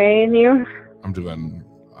doing all right. And you? I'm doing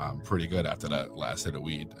pretty good after that last hit of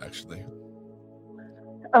weed, actually.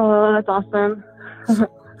 Oh, that's awesome.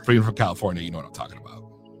 Being from California, you know what I'm talking about.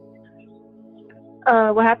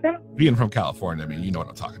 What happened? Being from California, I mean, you know what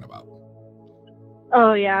I'm talking about.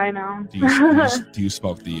 Oh, yeah, I know. Do you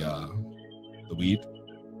smoke the weed?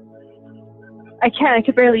 I can't. I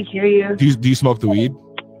could barely hear you. Do you smoke the weed?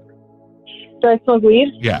 Do I smoke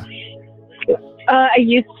weed? Yeah. I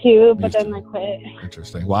used to, but then I quit.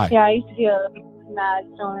 Interesting. Why? Yeah, I used to be a mad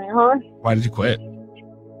stoner. Huh? Why did you quit?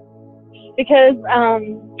 Because I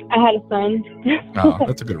had a son. Oh,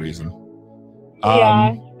 that's a good reason.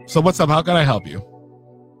 Yeah. So what's up? How can I help you?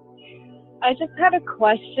 I just had a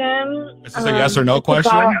question. Is this a yes or no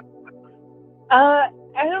question? I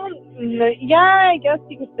don't know. Yeah, I guess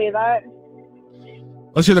you could say that.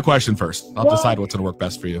 Let's hear the question first. I'll decide what's going to work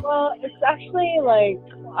best for you. Well, it's actually like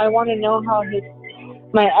I want to know how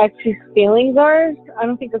my ex's feelings are. I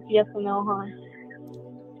don't think it's yes or no, huh?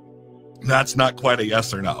 That's not quite a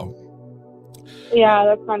yes or no. Yeah,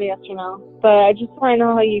 that's not a yes or no. But I just want to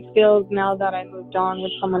know how he feels now that I moved on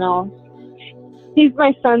with someone else. He's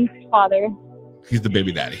my son's father. He's the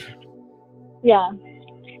baby daddy. Yeah.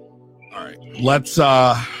 All right. Let's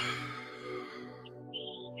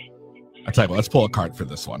I'll tell you what, let's pull a card for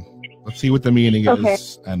this one. Let's see what the meaning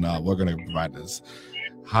is, and we're going to provide this.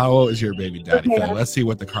 How is your baby daddy feeling? Let's see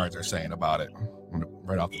what the cards are saying about it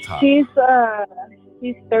right off the top. He's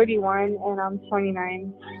 31 and I'm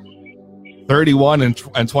 29. 31 and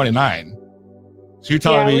 29. So you're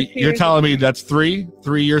telling me that's 3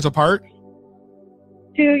 years apart?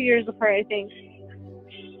 2 years apart, I think.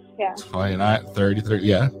 Yeah. 29, 30.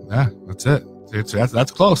 Yeah, that's it.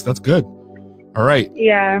 That's close. That's good. All right.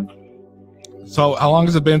 Yeah. So how long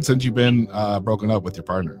has it been since you've been broken up with your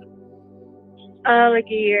partner? Like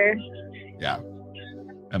a year. Yeah,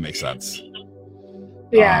 that makes sense.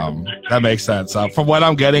 Yeah. That makes sense. From what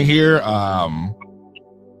I'm getting here, I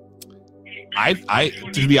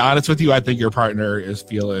to be honest with you, I think your partner is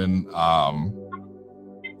feeling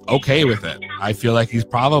okay with it. I feel like he's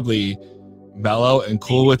probably mellow and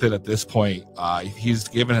cool with it at this point. He's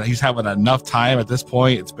having enough time at this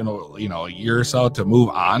point. It's been a year or so to move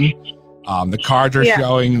on. The cards are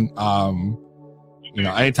showing.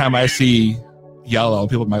 Anytime I see yellow,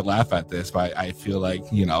 people might laugh at this, but I feel like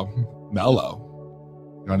mellow.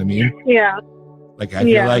 You know what I mean? Yeah. Like I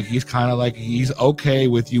feel like he's kind of like he's okay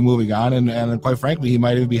with you moving on, and quite frankly, he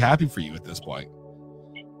might even be happy for you at this point.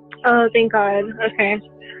 Oh, thank God. Okay.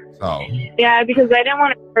 So. Yeah, because I didn't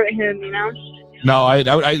want to hurt him, No, I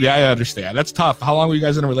understand. That's tough. How long were you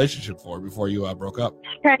guys in a relationship for before you broke up?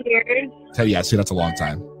 10 years. 10. Yeah, see, that's a long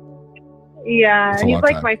time. Yeah, he's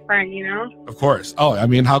like time. my friend, Of course. Oh, I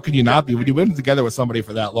mean, how can you not be? When you've been together with somebody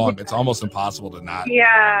for that long, it's almost impossible to not.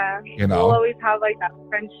 Yeah. We'll always have like that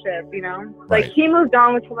friendship, Like Right. he moved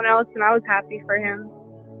on with someone else, and I was happy for him.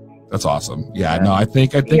 That's awesome. Yeah. No, I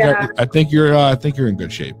think you're in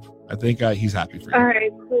good shape. I think he's happy for you. All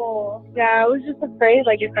right, cool. Yeah, I was just afraid,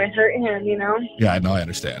 like if I hurt him, Yeah, no, I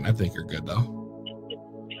understand. I think you're good though.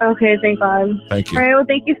 Okay, thank God. Thank you. All right, well,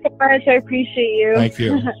 thank you so much. I appreciate you. Thank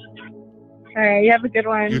you. All right, you have a good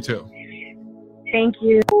one. You too. Thank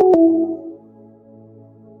you.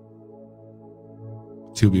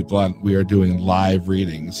 To be blunt, we are doing live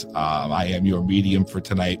readings. I am your medium for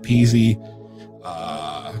tonight, Peasy.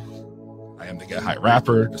 I am the Get High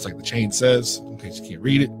rapper, just like the chain says, in case you can't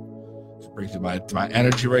read it. It brings you my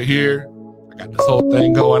energy right here. I got this whole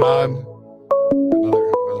thing going on.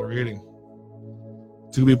 Another reading.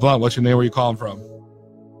 To be blunt, what's your name? Where you calling from?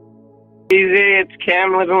 Easy, it's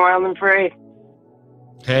Kim, living wild and free.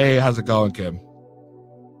 Hey, how's it going, Kim?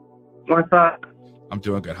 What's up? I'm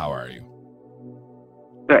doing good. How are you?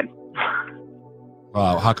 Good.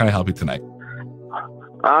 How can I help you tonight?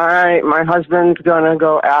 All right, my husband's gonna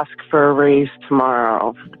go ask for a raise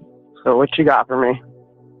tomorrow. So what you got for me?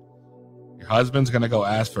 Your husband's gonna go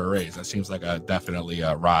ask for a raise. That seems like definitely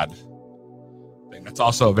a Rod thing. That's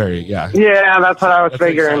also very Yeah, that's what I was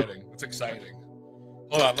figuring. Exciting. That's exciting.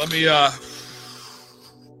 Hold on, let me there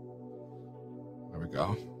we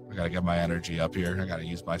go. I gotta get my energy up here. I gotta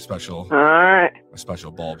use my special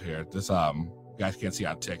bulb here. This you guys can't see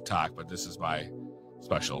on TikTok, but this is my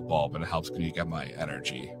special bulb, and it helps me get my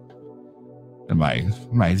energy and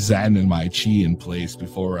my zen and my chi in place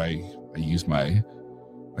before I use my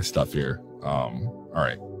stuff here. All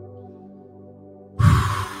right.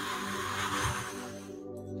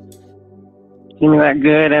 Give me that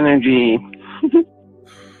good energy.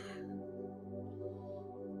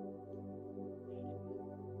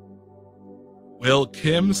 Will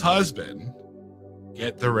Kim's husband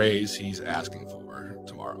get the raise he's asking for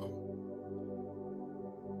tomorrow?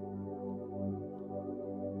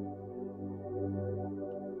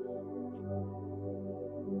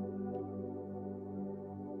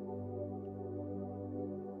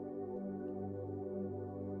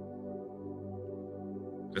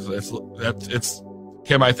 It's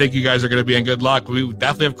Kim, I think you guys are going to be in good luck. We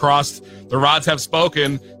definitely have crossed. The rods have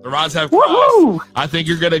spoken. The rods have crossed. Woo-hoo! I think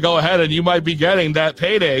you're going to go ahead and you might be getting that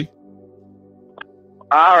payday.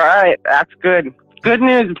 All right. That's good. Good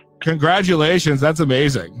news. Congratulations. That's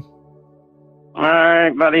amazing. All right,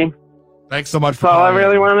 buddy. Thanks so much for all I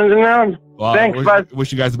really wanted to know. Well, thanks, bud.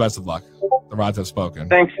 Wish you guys the best of luck. The rods have spoken.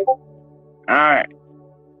 Thanks. All right.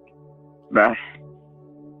 Bye.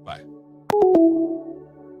 Bye.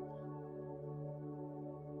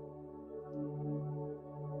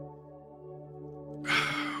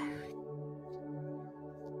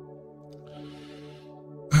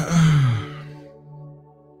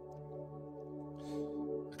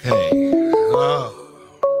 Okay.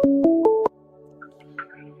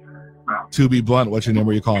 To be blunt, what's your name?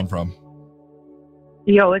 Where you calling from?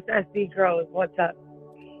 Yo, it's SB Groves. What's up?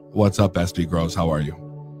 What's up, SB Groves? How are you?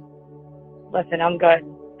 Listen, I'm good.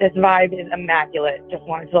 This vibe is immaculate. Just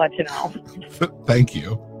wanted to let you know. Thank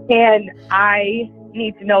you. And I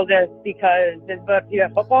need to know this because there's about to be a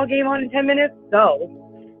football game on in 10 minutes. So,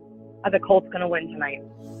 are the Colts going to win tonight?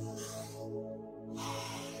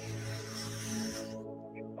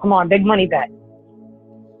 Come on, big money bet.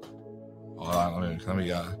 Hold on, let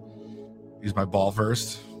me use my ball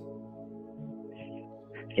first.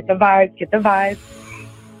 Get the vibes, get the vibes.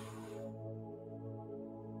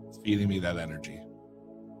 It's feeding me that energy.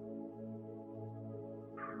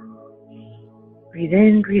 Breathe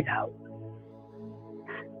in, breathe out.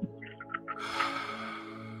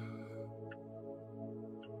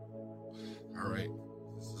 All right.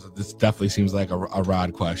 This definitely seems like a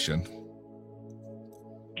Rod question.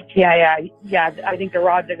 Yeah. I think the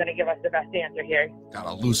rods are going to give us the best answer here.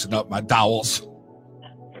 Gotta loosen up my dowels.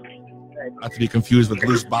 Not to be confused with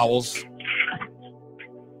loose bowels.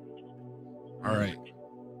 All right.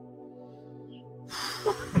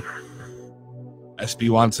 SB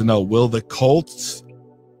wants to know, will the Colts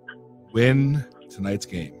win tonight's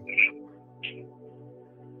game?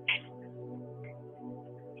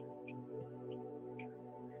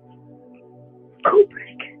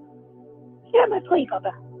 Kubrick. Yeah, my plate,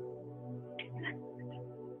 Papa.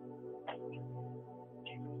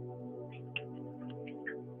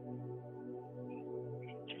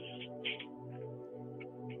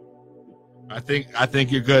 I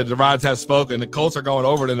think you're good. The rods have spoken. The Colts are going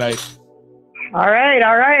over tonight. All right.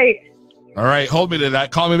 All right, hold me to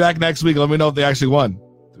that. Call me back next week. Let me know if they actually won.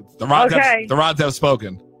 The rods have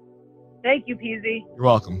spoken. Thank you, Peasy. You're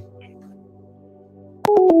welcome.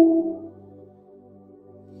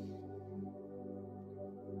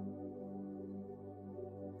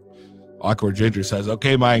 Awkward Ginger says,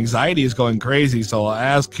 okay, my anxiety is going crazy, so I'll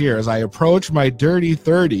ask here, as I approach my dirty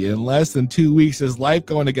 30 in less than 2 weeks, is life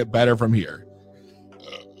going to get better from here?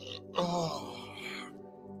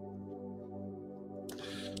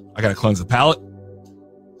 I got to cleanse the palate.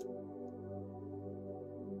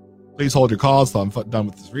 Please hold your calls till I'm done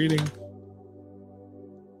with this reading.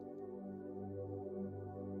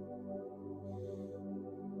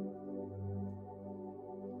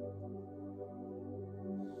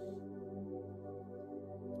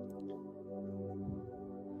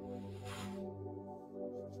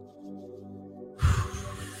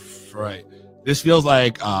 left, right. This feels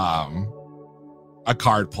like a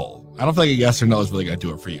card pull. I don't think a yes or no is really going to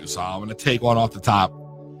do it for you. So I'm going to take one off the top,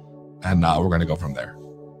 and we're going to go from there.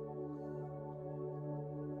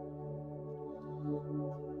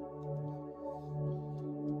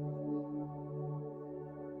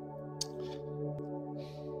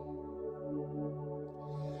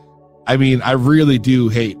 I mean, I really do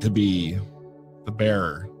hate to be the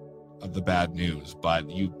bearer of the bad news, but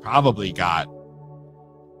you probably got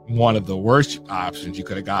one of the worst options you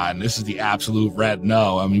could have gotten. This is the absolute red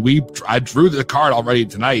no. I mean, I drew the card already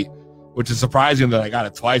tonight, which is surprising that I got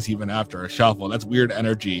it twice even after a shuffle. That's weird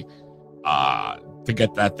energy to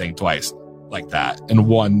get that thing twice like that in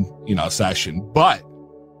one, session. But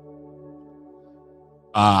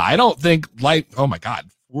I don't think oh my God,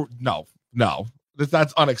 no.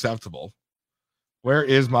 That's unacceptable. Where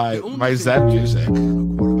is my Zen music?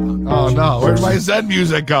 Oh no, where'd my Zen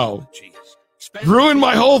music go? Ruined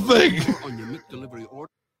my whole thing.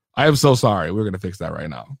 I am so sorry. We're going to fix that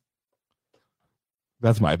right now.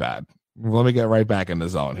 That's my bad. Let me get right back in the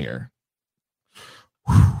zone here.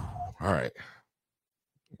 All right.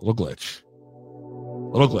 Little glitch.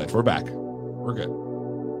 We're back. We're good.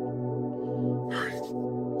 All right.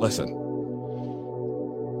 Listen.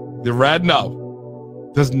 The red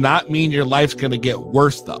no does not mean your life's going to get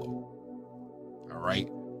worse, though. All right?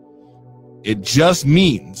 It just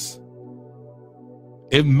means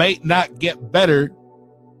it might not get better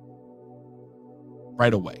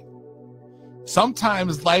right away.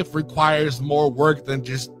 Sometimes life requires more work than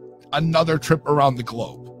just another trip around the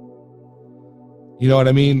globe. You know what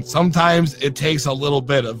I mean? Sometimes it takes a little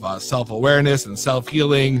bit of self-awareness and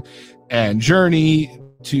self-healing and journey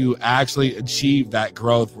to actually achieve that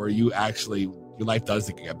growth where your life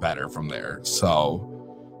does get better from there. So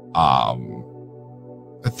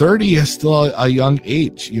 30 is still a young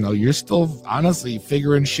age. You're still honestly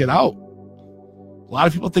figuring shit out. A lot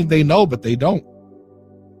of people think they know, but they don't.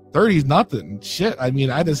 30 is nothing. Shit. I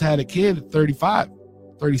mean, I just had a kid at 35,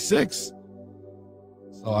 36.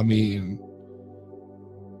 So, I mean,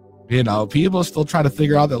 people still try to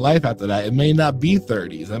figure out their life after that. It may not be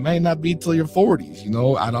 30s. It may not be till your 40s.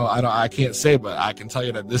 I can't say, but I can tell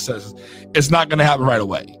you that it's not going to happen right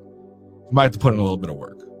away. You might have to put in a little bit of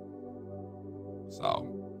work. So,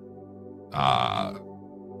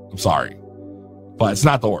 I'm sorry, but it's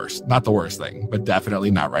not the worst thing, but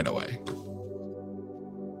definitely not right away.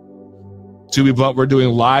 To be blunt, we're doing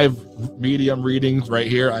live medium readings right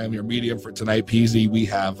here. I am your medium for tonight, PZ. We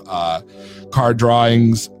have card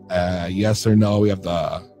drawings, yes or no. We have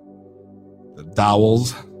the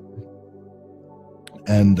dowels,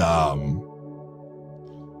 and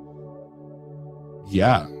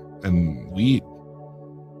and weed.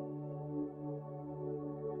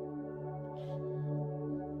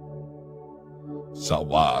 So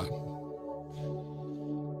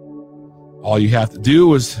all you have to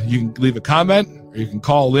do is you can leave a comment or you can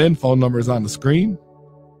call in. Phone number is on the screen.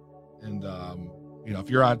 And, if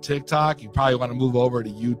you're on TikTok, you probably want to move over to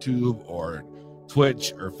YouTube or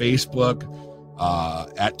Twitch or Facebook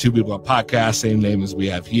at Two People Podcast, same name as we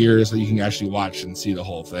have here. So you can actually watch and see the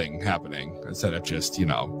whole thing happening instead of just,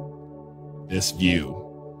 this view.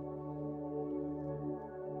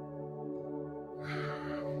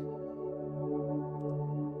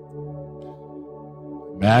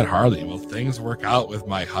 Matt Harley, will things work out with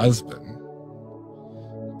my husband?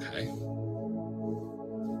 Okay.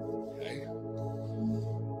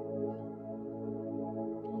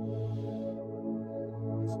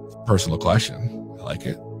 Personal question. I like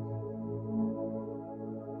it.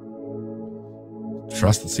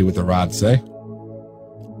 Trust and see what the rods say.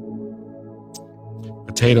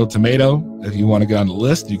 Potato, tomato. If you want to get on the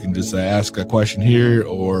list, you can just ask a question here,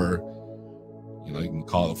 or you can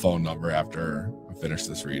call the phone number after I finish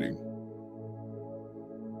this reading.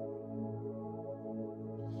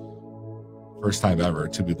 First time ever,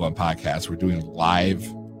 To Be Blunt Podcast. We're doing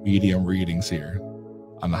live medium readings here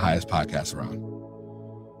on the highest podcast around.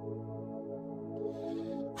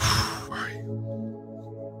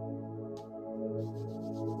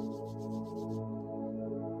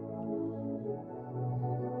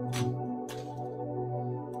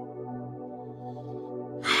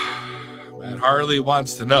 Matt Harley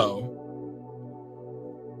wants to know,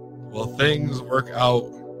 will things work out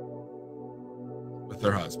with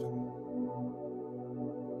her husband?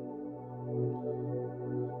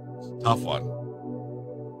 It's a tough one.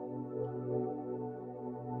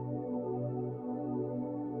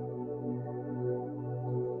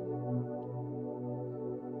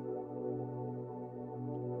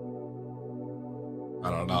 I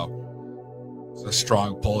don't know. It's a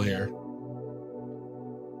strong pull here.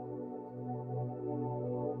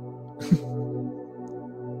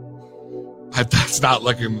 That's not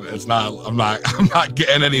looking. It's not. I'm not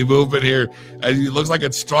getting any movement here. It looks like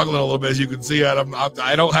it's struggling a little bit, as you can see. I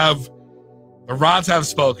don't have. The rods have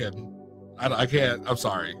spoken. I can't. I'm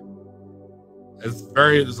sorry.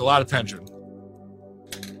 There's a lot of tension.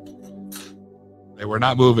 They were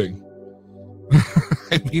not moving.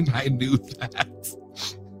 I mean, I knew that.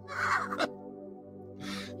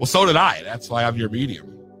 Well, so did I. That's why I'm your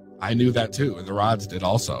medium. I knew that too, and the rods did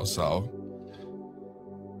also. So,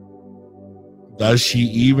 does she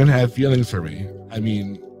even have feelings for me? I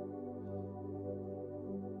mean,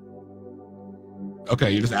 okay,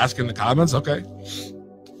 you're just asking in the comments? Okay.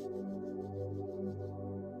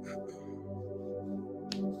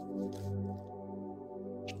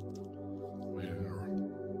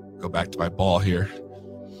 Go back to my ball here.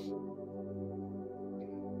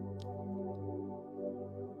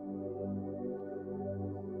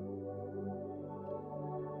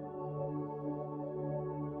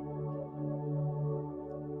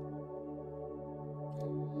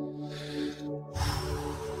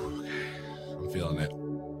 I'm feeling it.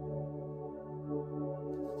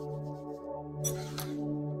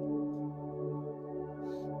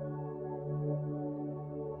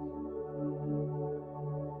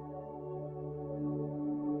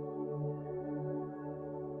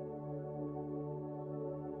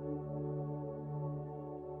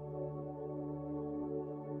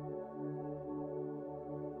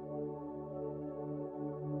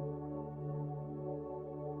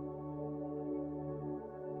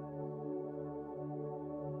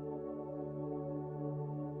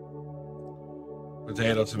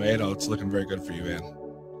 Potato, tomato, it's looking very good for you, man.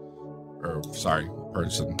 Or, sorry,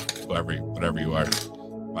 person, whatever you are.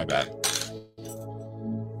 My bad.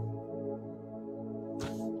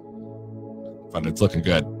 But it's looking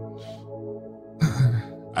good.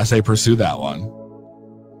 I say pursue that one.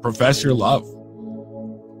 Profess your love.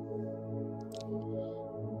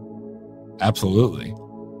 Absolutely.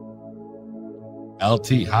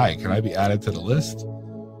 LT, hi, can I be added to the list?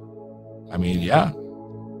 I mean, yeah.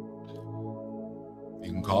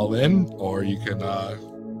 You can call in or you can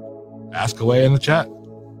ask away in the chat.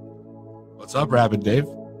 What's up, Rapid Dave?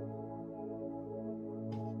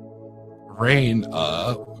 Rain,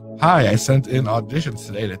 hi, I sent in auditions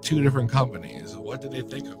today to 2 different companies. What did they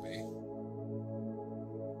think of me?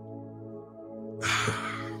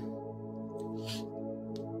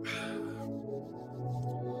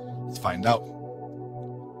 Let's find out.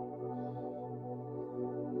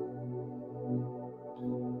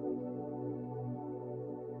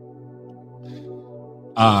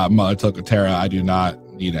 Tokatera, I do not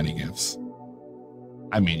need any gifts.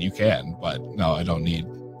 I mean, you can, but no, I don't need.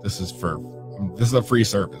 This is a free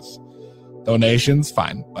service. Donations,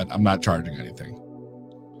 fine, but I'm not charging anything.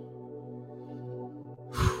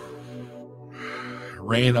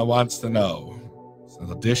 Raina wants to know. So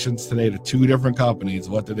auditions today to 2 different companies.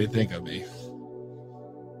 What did they think of me?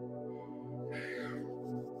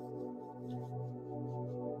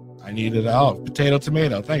 I needed potato,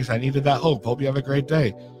 tomato. Thanks. I needed that hope. Hope you have a great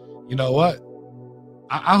day. You know what?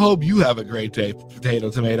 I hope you have a great day, potato,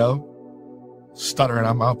 tomato. Stuttering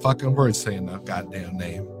on my fucking words saying the goddamn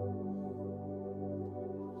name.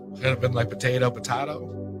 Could have been like potato.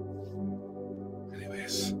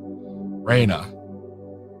 Anyways. Raina.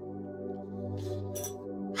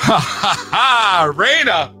 Ha ha ha!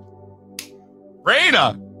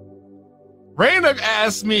 Raina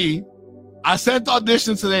asked me, I sent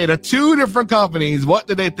auditions today to 2 different companies. What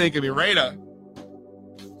did they think of me? Raina.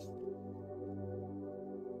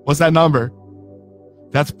 What's that number?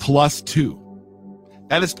 That's +2.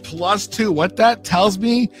 That is +2. What that tells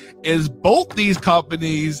me is both these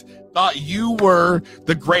companies thought you were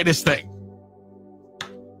the greatest thing.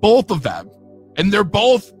 Both of them. And they're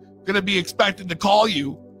both going to be expected to call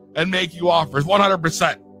you and make you offers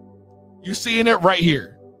 100%. You're seeing it right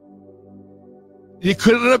here. It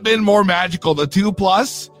couldn't have been more magical. The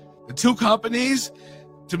 2+, the 2 companies,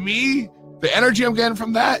 to me, the energy I'm getting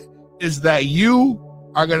from that is that you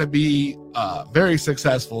are going to be very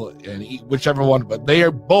successful in whichever one, but they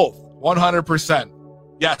are both 100%.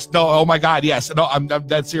 Yes. No. Oh my God. Yes. No, I'm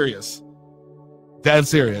dead serious. Dead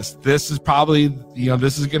serious. This is probably,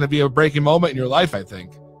 this is going to be a breaking moment in your life, I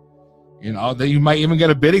think. That you might even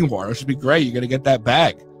get a bidding war. It should be great. You're going to get that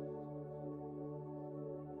bag.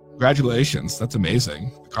 Congratulations. That's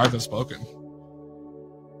amazing. The cards have spoken.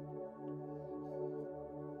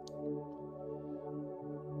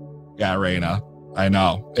 Yeah, Raina. I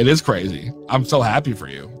know. It is crazy. I'm so happy for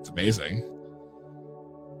you. It's amazing.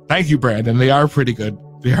 Thank you, Brandon. They are pretty good.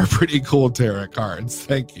 They are pretty cool tarot cards.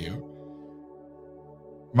 Thank you.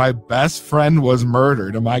 My best friend was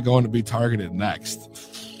murdered. Am I going to be targeted next?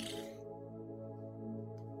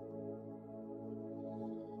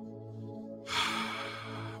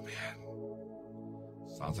 Man.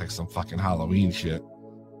 Sounds like some fucking Halloween shit.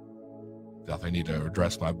 Definitely need to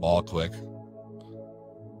address my ball quick.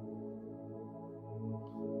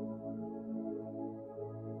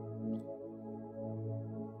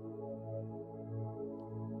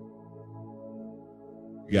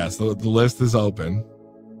 Yes, the list is open.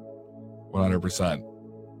 100%.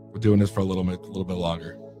 We're doing this for a little bit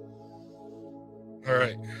longer. All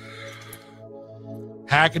right.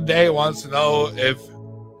 Hackaday wants to know if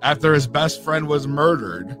after his best friend was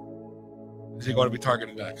murdered, is he going to be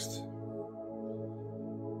targeted next?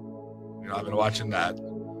 You know, I've been watching that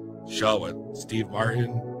show with Steve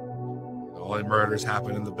Martin. All the murders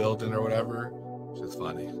happen in the building or whatever. It's just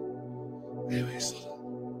funny. Anyways.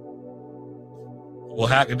 Will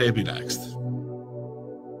Hackaday be next?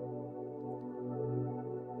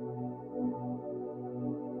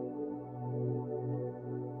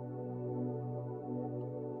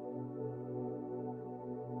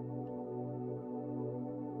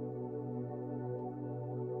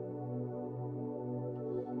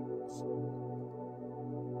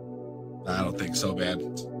 I don't think so, man.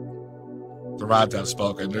 The rods have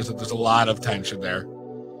spoken. There's a lot of tension there.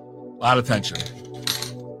 A lot of tension.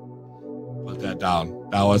 Put that down.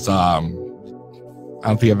 That was I don't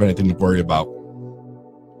think I have anything to worry about.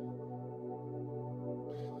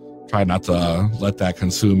 Try not to let that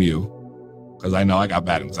consume you, because I know I got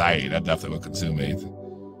bad anxiety. That definitely would consume me.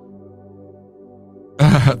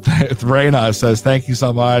 Reina says, thank you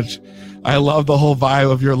so much. I love the whole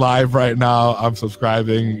vibe of your live right now. I'm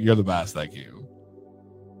subscribing. You're the best. Thank you.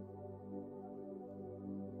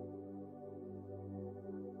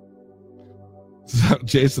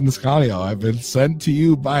 Jason Escanio, I've been sent to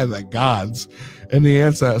you by the gods and the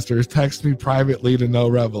ancestors. Text me privately to know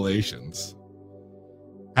revelations.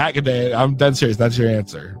 Hackaday, I'm dead serious. That's your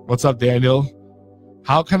answer. What's up, Daniel?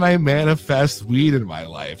 How can I manifest weed in my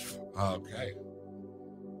life? Okay.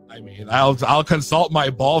 I mean, I'll consult my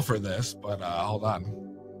ball for this, but hold on.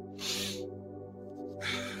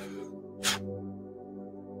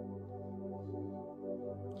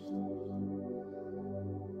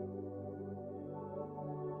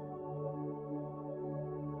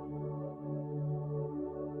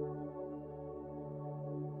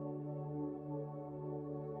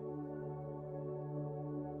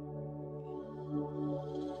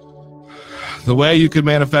 The way you can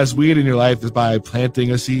manifest weed in your life is by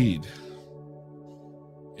planting a seed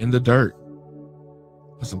in the dirt.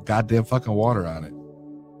 Put some goddamn fucking water on it.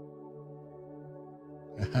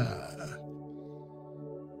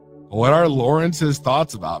 What are Lawrence's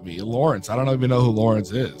thoughts about me? Lawrence, I don't even know who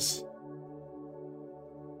Lawrence is.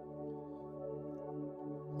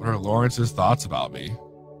 What are Lawrence's thoughts about me?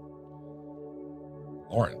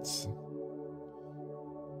 Lawrence.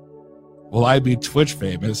 Will I be Twitch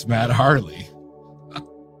famous? Matt Harley.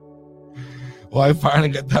 Will I finally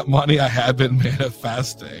get that money I have been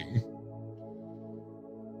manifesting?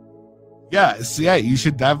 Yes, yeah, you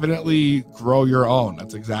should definitely grow your own.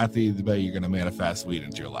 That's exactly the way you're going to manifest weed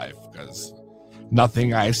into your life, because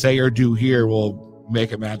nothing I say or do here will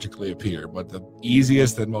make it magically appear. But the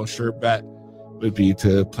easiest and most sure bet would be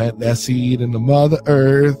to plant that seed in the Mother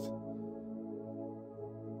Earth.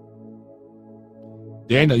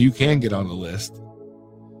 Daniel, you can get on the list.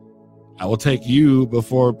 I will take you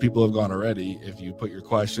before people have gone already if you put your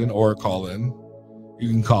question or call in. You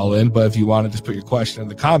can call in, but if you want to just put your question in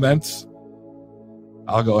the comments,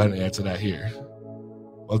 I'll go ahead and answer that here.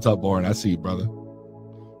 What's up, Lauren? I see you, brother.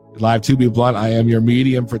 Live to be blunt, I am your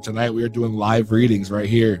medium for tonight. We are doing live readings right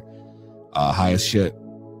here. High as shit.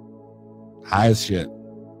 High as shit.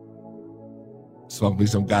 Smoke me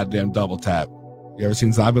some goddamn double tap. You ever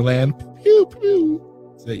seen Zombieland? Pew,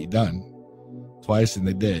 pew. That's it, you done. Twice and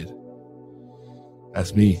they did.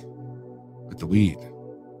 That's me with the weed.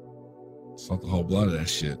 Smoked the whole blunt of that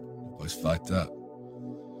shit. Boy's fucked up.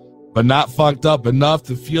 But not fucked up enough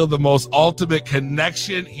to feel the most ultimate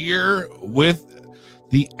connection here with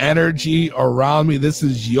the energy around me. This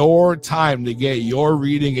is your time to get your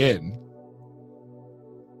reading in.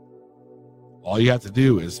 All you have to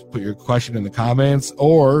do is put your question in the comments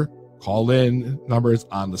or call in. Numbers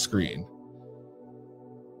on the screen.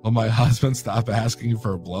 Will my husband stop asking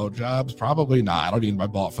for blowjobs? Probably not. I don't need my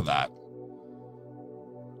ball for that.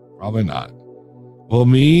 Probably not. Will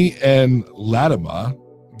me and Latimer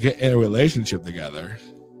get in a relationship together?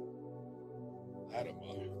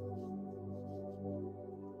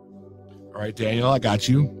 All right, Daniel, I got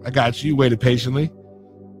you. I got you. Waited patiently.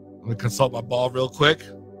 I'm going to consult my ball real quick.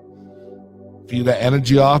 feed that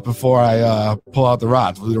energy off before I pull out the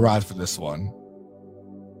rods. We'll do the rods for this one.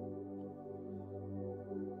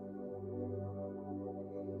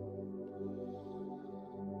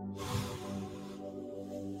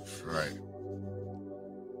 Right.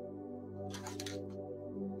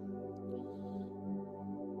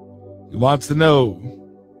 He wants to know,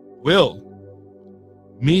 will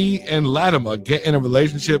me and Latimer get in a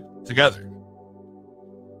relationship together?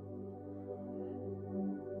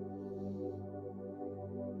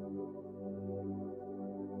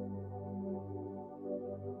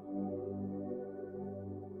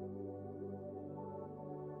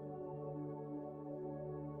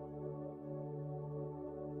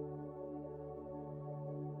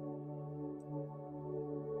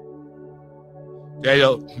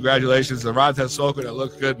 Daniel, congratulations. The rods have spoken. It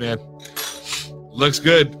looks good, man. Looks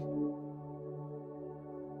good.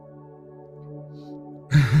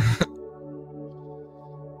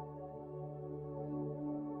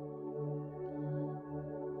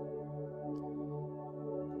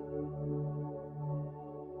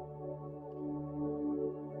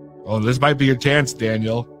 Oh, this might be your chance,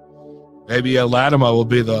 Daniel. Maybe Latimer will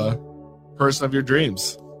be the person of your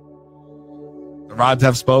dreams. The rods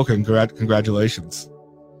have spoken. Congratulations.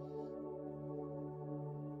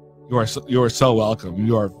 You are so welcome.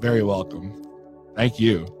 You are very welcome. Thank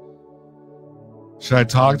you. Should I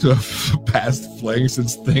talk to a past fling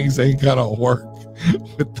since things ain't gonna work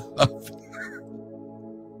with the...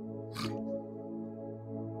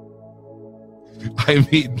 I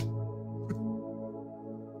mean,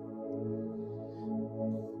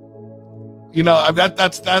 you know,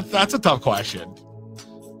 that's a tough question.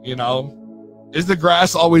 You know, is the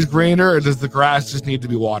grass always greener, or does the grass just need to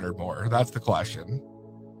be watered more? That's the question.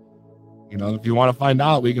 You know, if you want to find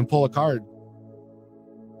out, we can pull a card.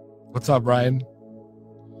 What's up, Brian?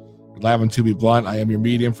 Lavin, to be blunt, I am your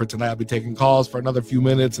medium for tonight. I'll be taking calls for another few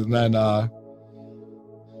minutes, and then I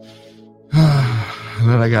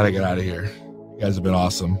gotta get out of here. You guys have been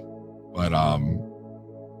awesome, but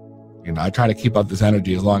you know, I try to keep up this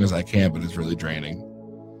energy as long as I can, but it's really draining.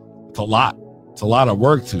 It's a lot. It's a lot of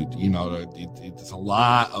work to, you know, it's a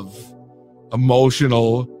lot of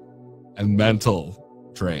emotional and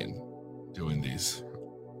mental drain doing these.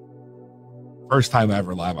 First time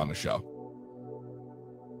ever live on the show.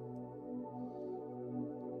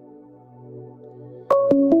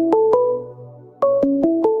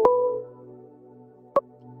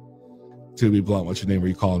 To be blunt, what's your name? Where are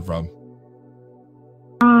you calling from?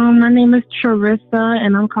 My name is Charissa,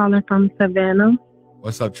 and I'm calling from Savannah.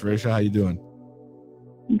 What's up, Charissa? How you doing?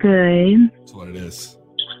 Good. That's what it is.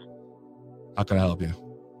 How can I help you?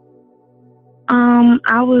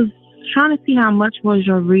 I was trying to see how much was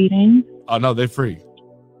your reading. Oh, no, they're free.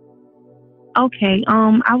 Okay.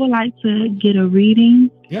 I would like to get a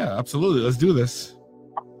reading. Yeah, absolutely. Let's do this.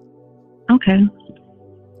 Okay.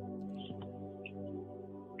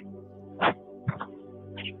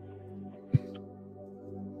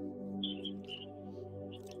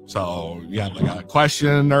 So, you have like a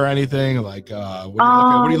question or anything? Like, what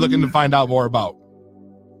are you looking to find out more about?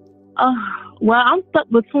 Well, I'm stuck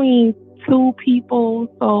between two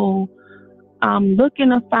people, so I'm looking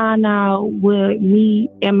to find out would me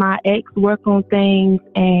and my ex work on things,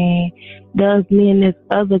 and does me and this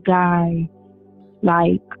other guy,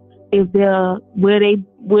 like, will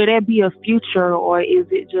there be a future, or is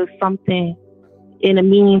it just something in the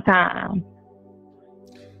meantime?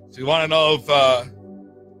 So you want to know if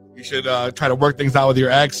you should try to work things out with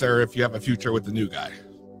your ex, or if you have a future with the new guy?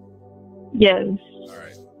 Yes. All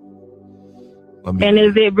right. And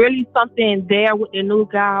is it really something there with the new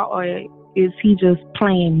guy, or is he just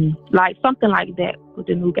playing me? Like something like that with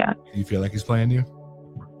the new guy. Do you feel like he's playing you?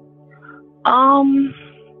 I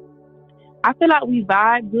feel like we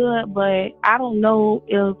vibe good, but I don't know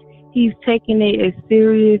if he's taking it as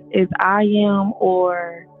serious as I am,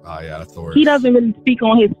 or that's the worst. He doesn't really speak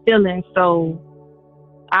on his feelings, so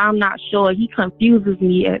I'm not sure. He confuses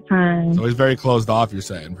me at times. So he's very closed off, you're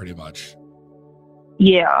saying, pretty much.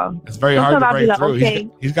 Yeah. It's very hard to break through. Okay.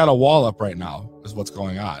 He's got a wall up right now, is what's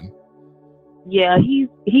going on. Yeah, he's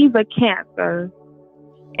a Cancer,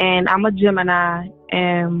 and I'm a Gemini,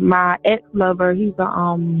 and my ex-lover, he's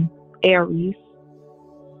a Aries.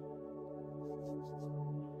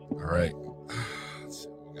 All right. Let's see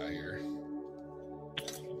what we got here.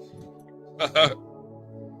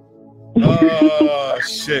 Oh,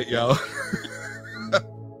 shit, yo.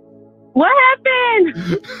 What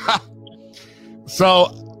happened? So,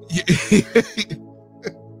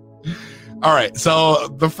 all right. So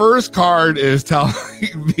the first card is telling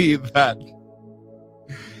me that,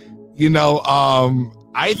 you know,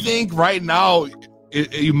 I think right now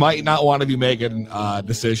you might not want to be making a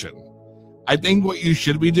decision. I think what you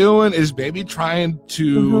should be doing is maybe trying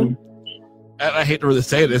to, and I hate to really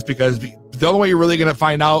say this because the only way you're really going to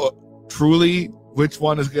find out truly which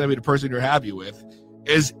one is going to be the person you're happy with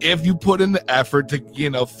is if you put in the effort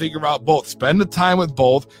to, figure out both, spend the time with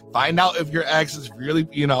both, find out if your ex is really,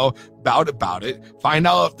 about it, find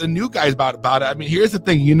out if the new guy's about it. I mean, here's the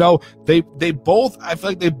thing, they both, I feel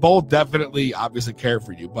like they both definitely obviously care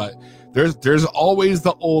for you, but there's always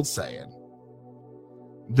the old saying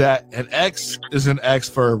that an ex is an ex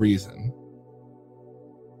for a reason.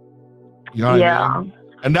 You know what I mean?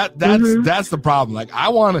 And that's the problem. Like, I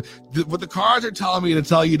want to, what the cards are telling me to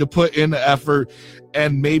tell you to put in the effort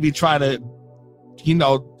and maybe try to,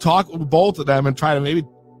 talk with both of them and try to maybe,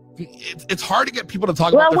 it's hard to get people to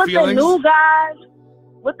talk about their feelings.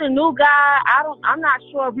 With the new guy, I'm not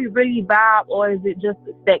sure if we really vibe or is it just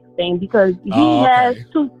a sex thing, because he has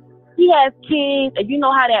kids, and you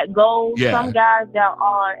know how that goes. Yeah. Some guys that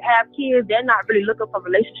have kids, they're not really looking for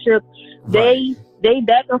relationships. Right. They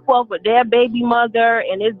back and forth with their baby mother,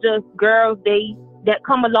 and it's just girls that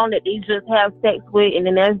come along that they just have sex with, and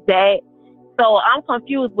then there's that. So I'm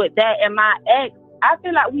confused with that. And my ex, I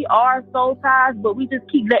feel like we are soul ties, but we just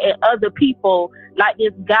keep letting other people, like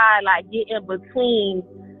this guy, like get in between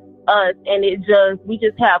us, and we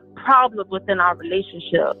just have problems within our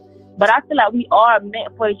relationship. But I feel like we are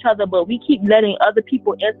meant for each other, but we keep letting other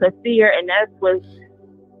people interfere, and that's what's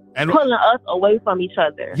pulling us away from each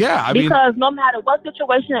other. Yeah, because no matter what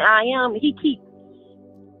situation I am, he keeps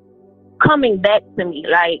coming back to me.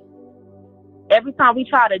 Like, every time we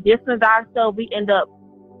try to distance ourselves, we end up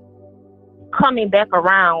coming back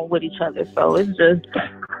around with each other. So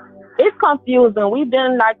it's confusing. We've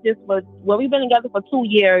been like this we've been together for 2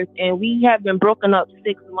 years, and we have been broken up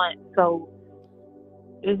 6 months. So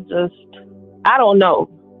it's just, I don't know.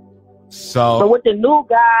 But with the new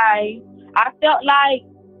guy, I felt like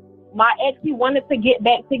my ex, he wanted to get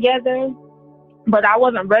back together, but I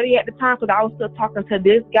wasn't ready at the time because I was still talking to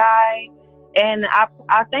this guy. And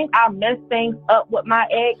I think I messed things up with my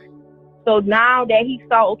ex. So now that he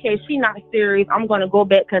saw, okay, she's not serious, I'm going to go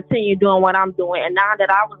back, continue doing what I'm doing. And now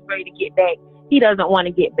that I was ready to get back, he doesn't want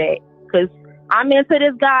to get back because I'm into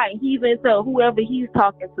this guy and he's into whoever he's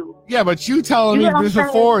talking to. Yeah, but you telling me this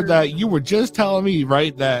before that you were just telling me,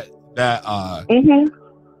 right, that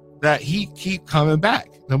he keep coming back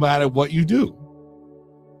no matter what you do.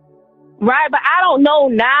 Right, but I don't know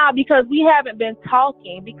now because we haven't been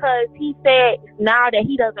talking, because he said now that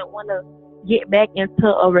he doesn't want to get back into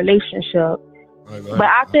a relationship. But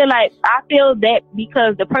I feel that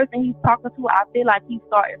because the person he's talking to, I feel like he's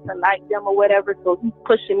starting to like them or whatever, so he's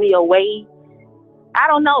pushing me away. I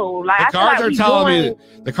don't know. Like, the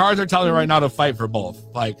cards are telling me right now to fight for both.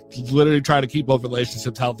 Like, literally try to keep both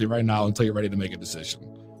relationships healthy right now until you're ready to make a decision.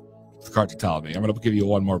 The cards are telling me. I'm going to give you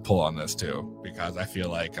one more pull on this too, because I feel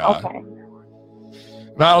like okay.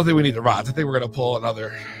 No, I don't think we need the rods. I think we're going to pull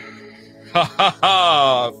another.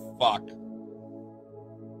 Fuck.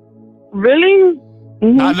 Really?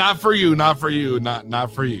 Mm-hmm. Not for you. Not for you.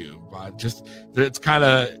 But just, it's kind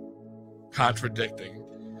of contradicting.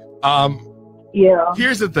 Yeah.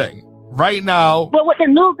 Here's the thing. Right now. But with the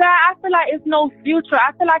new guy, I feel like it's no future.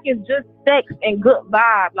 I feel like it's just sex and good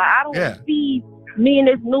vibe. Like, I don't see me and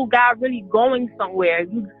this new guy really going somewhere.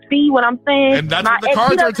 You see what I'm saying? And that's what the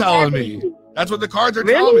cards are telling me. That's what the cards are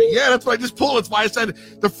telling me. Yeah, that's why I just pulled. That's why I said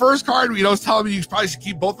the first card, is telling me you probably should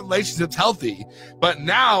keep both relationships healthy. But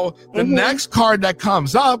now the next card that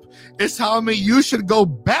comes up is telling me you should go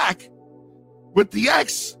back with the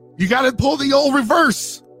ex. You got to pull the old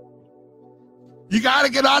reverse. You got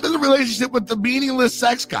to get out of the relationship with the meaningless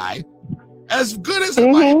sex guy. As good as it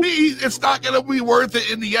might be, it's not going to be worth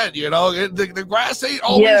it in the end, The grass ain't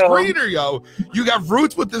always greener, yo. You got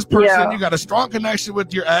roots with this person. Yeah. You got a strong connection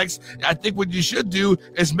with your ex. I think what you should do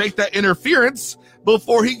is make that interference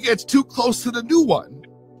before he gets too close to the new one.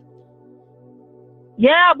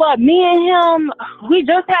 Yeah, but me and him, we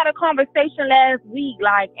just had a conversation last week,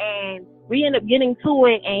 and we ended up getting to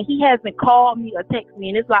it, and he hasn't called me or texted me,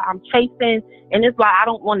 and it's like I'm chasing, and it's like I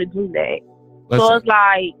don't want to do that. Listen, so it's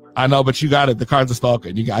like, I know, but you got it. The cards are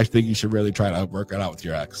stalking. I think you should really try to work it out with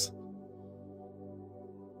your ex.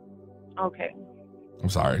 Okay. I'm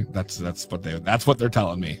sorry. That's what they're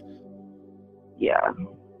telling me. Yeah.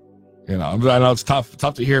 I know it's tough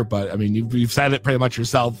to hear, but I mean, you've said it pretty much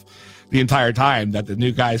yourself the entire time that the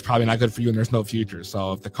new guy is probably not good for you and there's no future.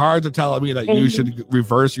 So if the cards are telling me that you should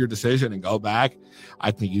reverse your decision and go back,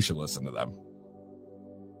 I think you should listen to them.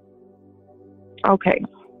 Okay.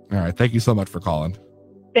 All right. Thank you so much for calling.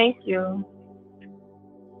 Thank you.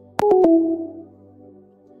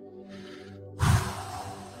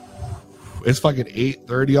 It's fucking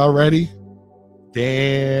 8:30 already.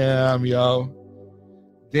 Damn, yo.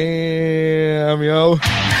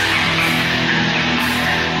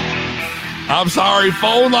 I'm sorry,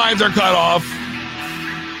 phone lines are cut off.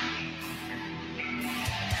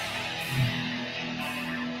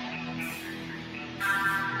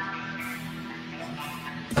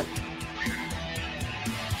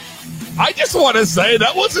 I just want to say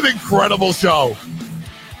that was an incredible show.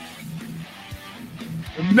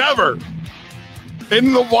 Never,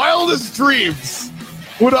 in the wildest dreams,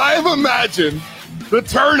 would I have imagined the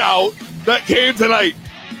turnout that came tonight.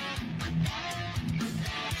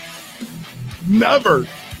 Never.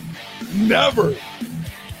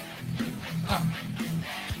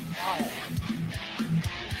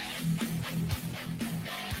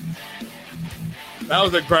 That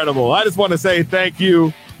was incredible. I just want to say thank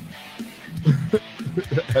you.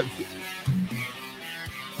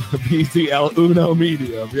 BTL Uno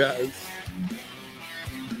Medium, yes.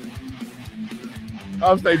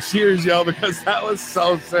 I'll say cheers, yo, because that was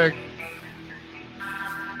so sick.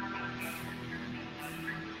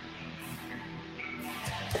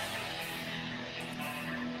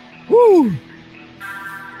 Woo!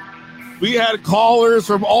 We had callers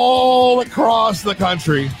from all across the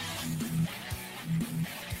country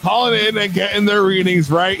calling in and getting their readings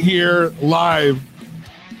right here live.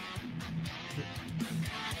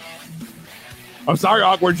 I'm sorry,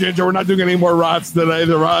 Awkward Ginger. We're not doing any more rods today.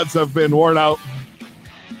 The rods have been worn out.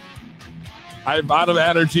 I'm out of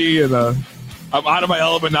energy and I'm out of my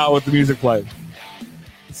element now with the music playing.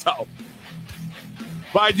 So,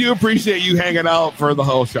 but I do appreciate you hanging out for the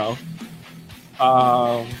whole show.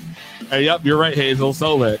 And yep, you're right, Hazel.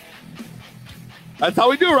 So lit. That's how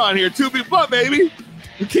we do around here. 2B Blunt, baby.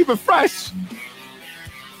 We keep it fresh.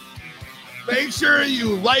 Make sure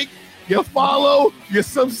you like, you follow, you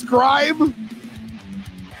subscribe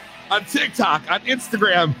on TikTok, on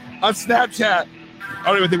Instagram, on Snapchat. I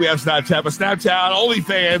don't even think we have Snapchat, but Snapchat,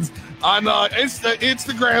 OnlyFans, on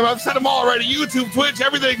Instagram. I've said them all already. YouTube, Twitch,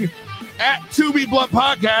 everything at 2B Blunt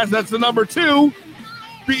Podcast. That's the number 2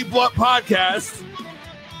 B Blunt Podcast.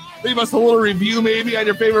 Leave us a little review maybe on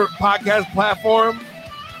your favorite podcast platform.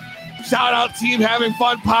 Shout out Team Having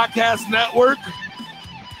Fun Podcast Network.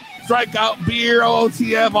 Strikeout Beer,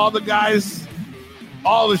 OOTF, all the guys,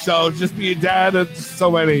 all the shows. Just Being Dad, and so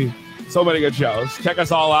many good shows. Check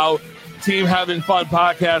us all out. Team Having Fun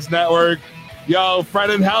Podcast Network. Yo, Fred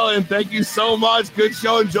and Helen, thank you so much. Good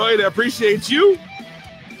show. Enjoyed it. Appreciate you.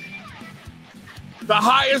 The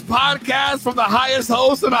highest podcast from the highest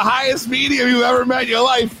host and the highest medium you've ever met in your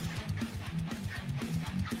life.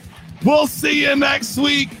 We'll see you next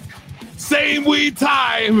week. Same weed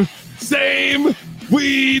time. Same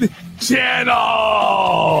weed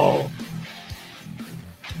channel.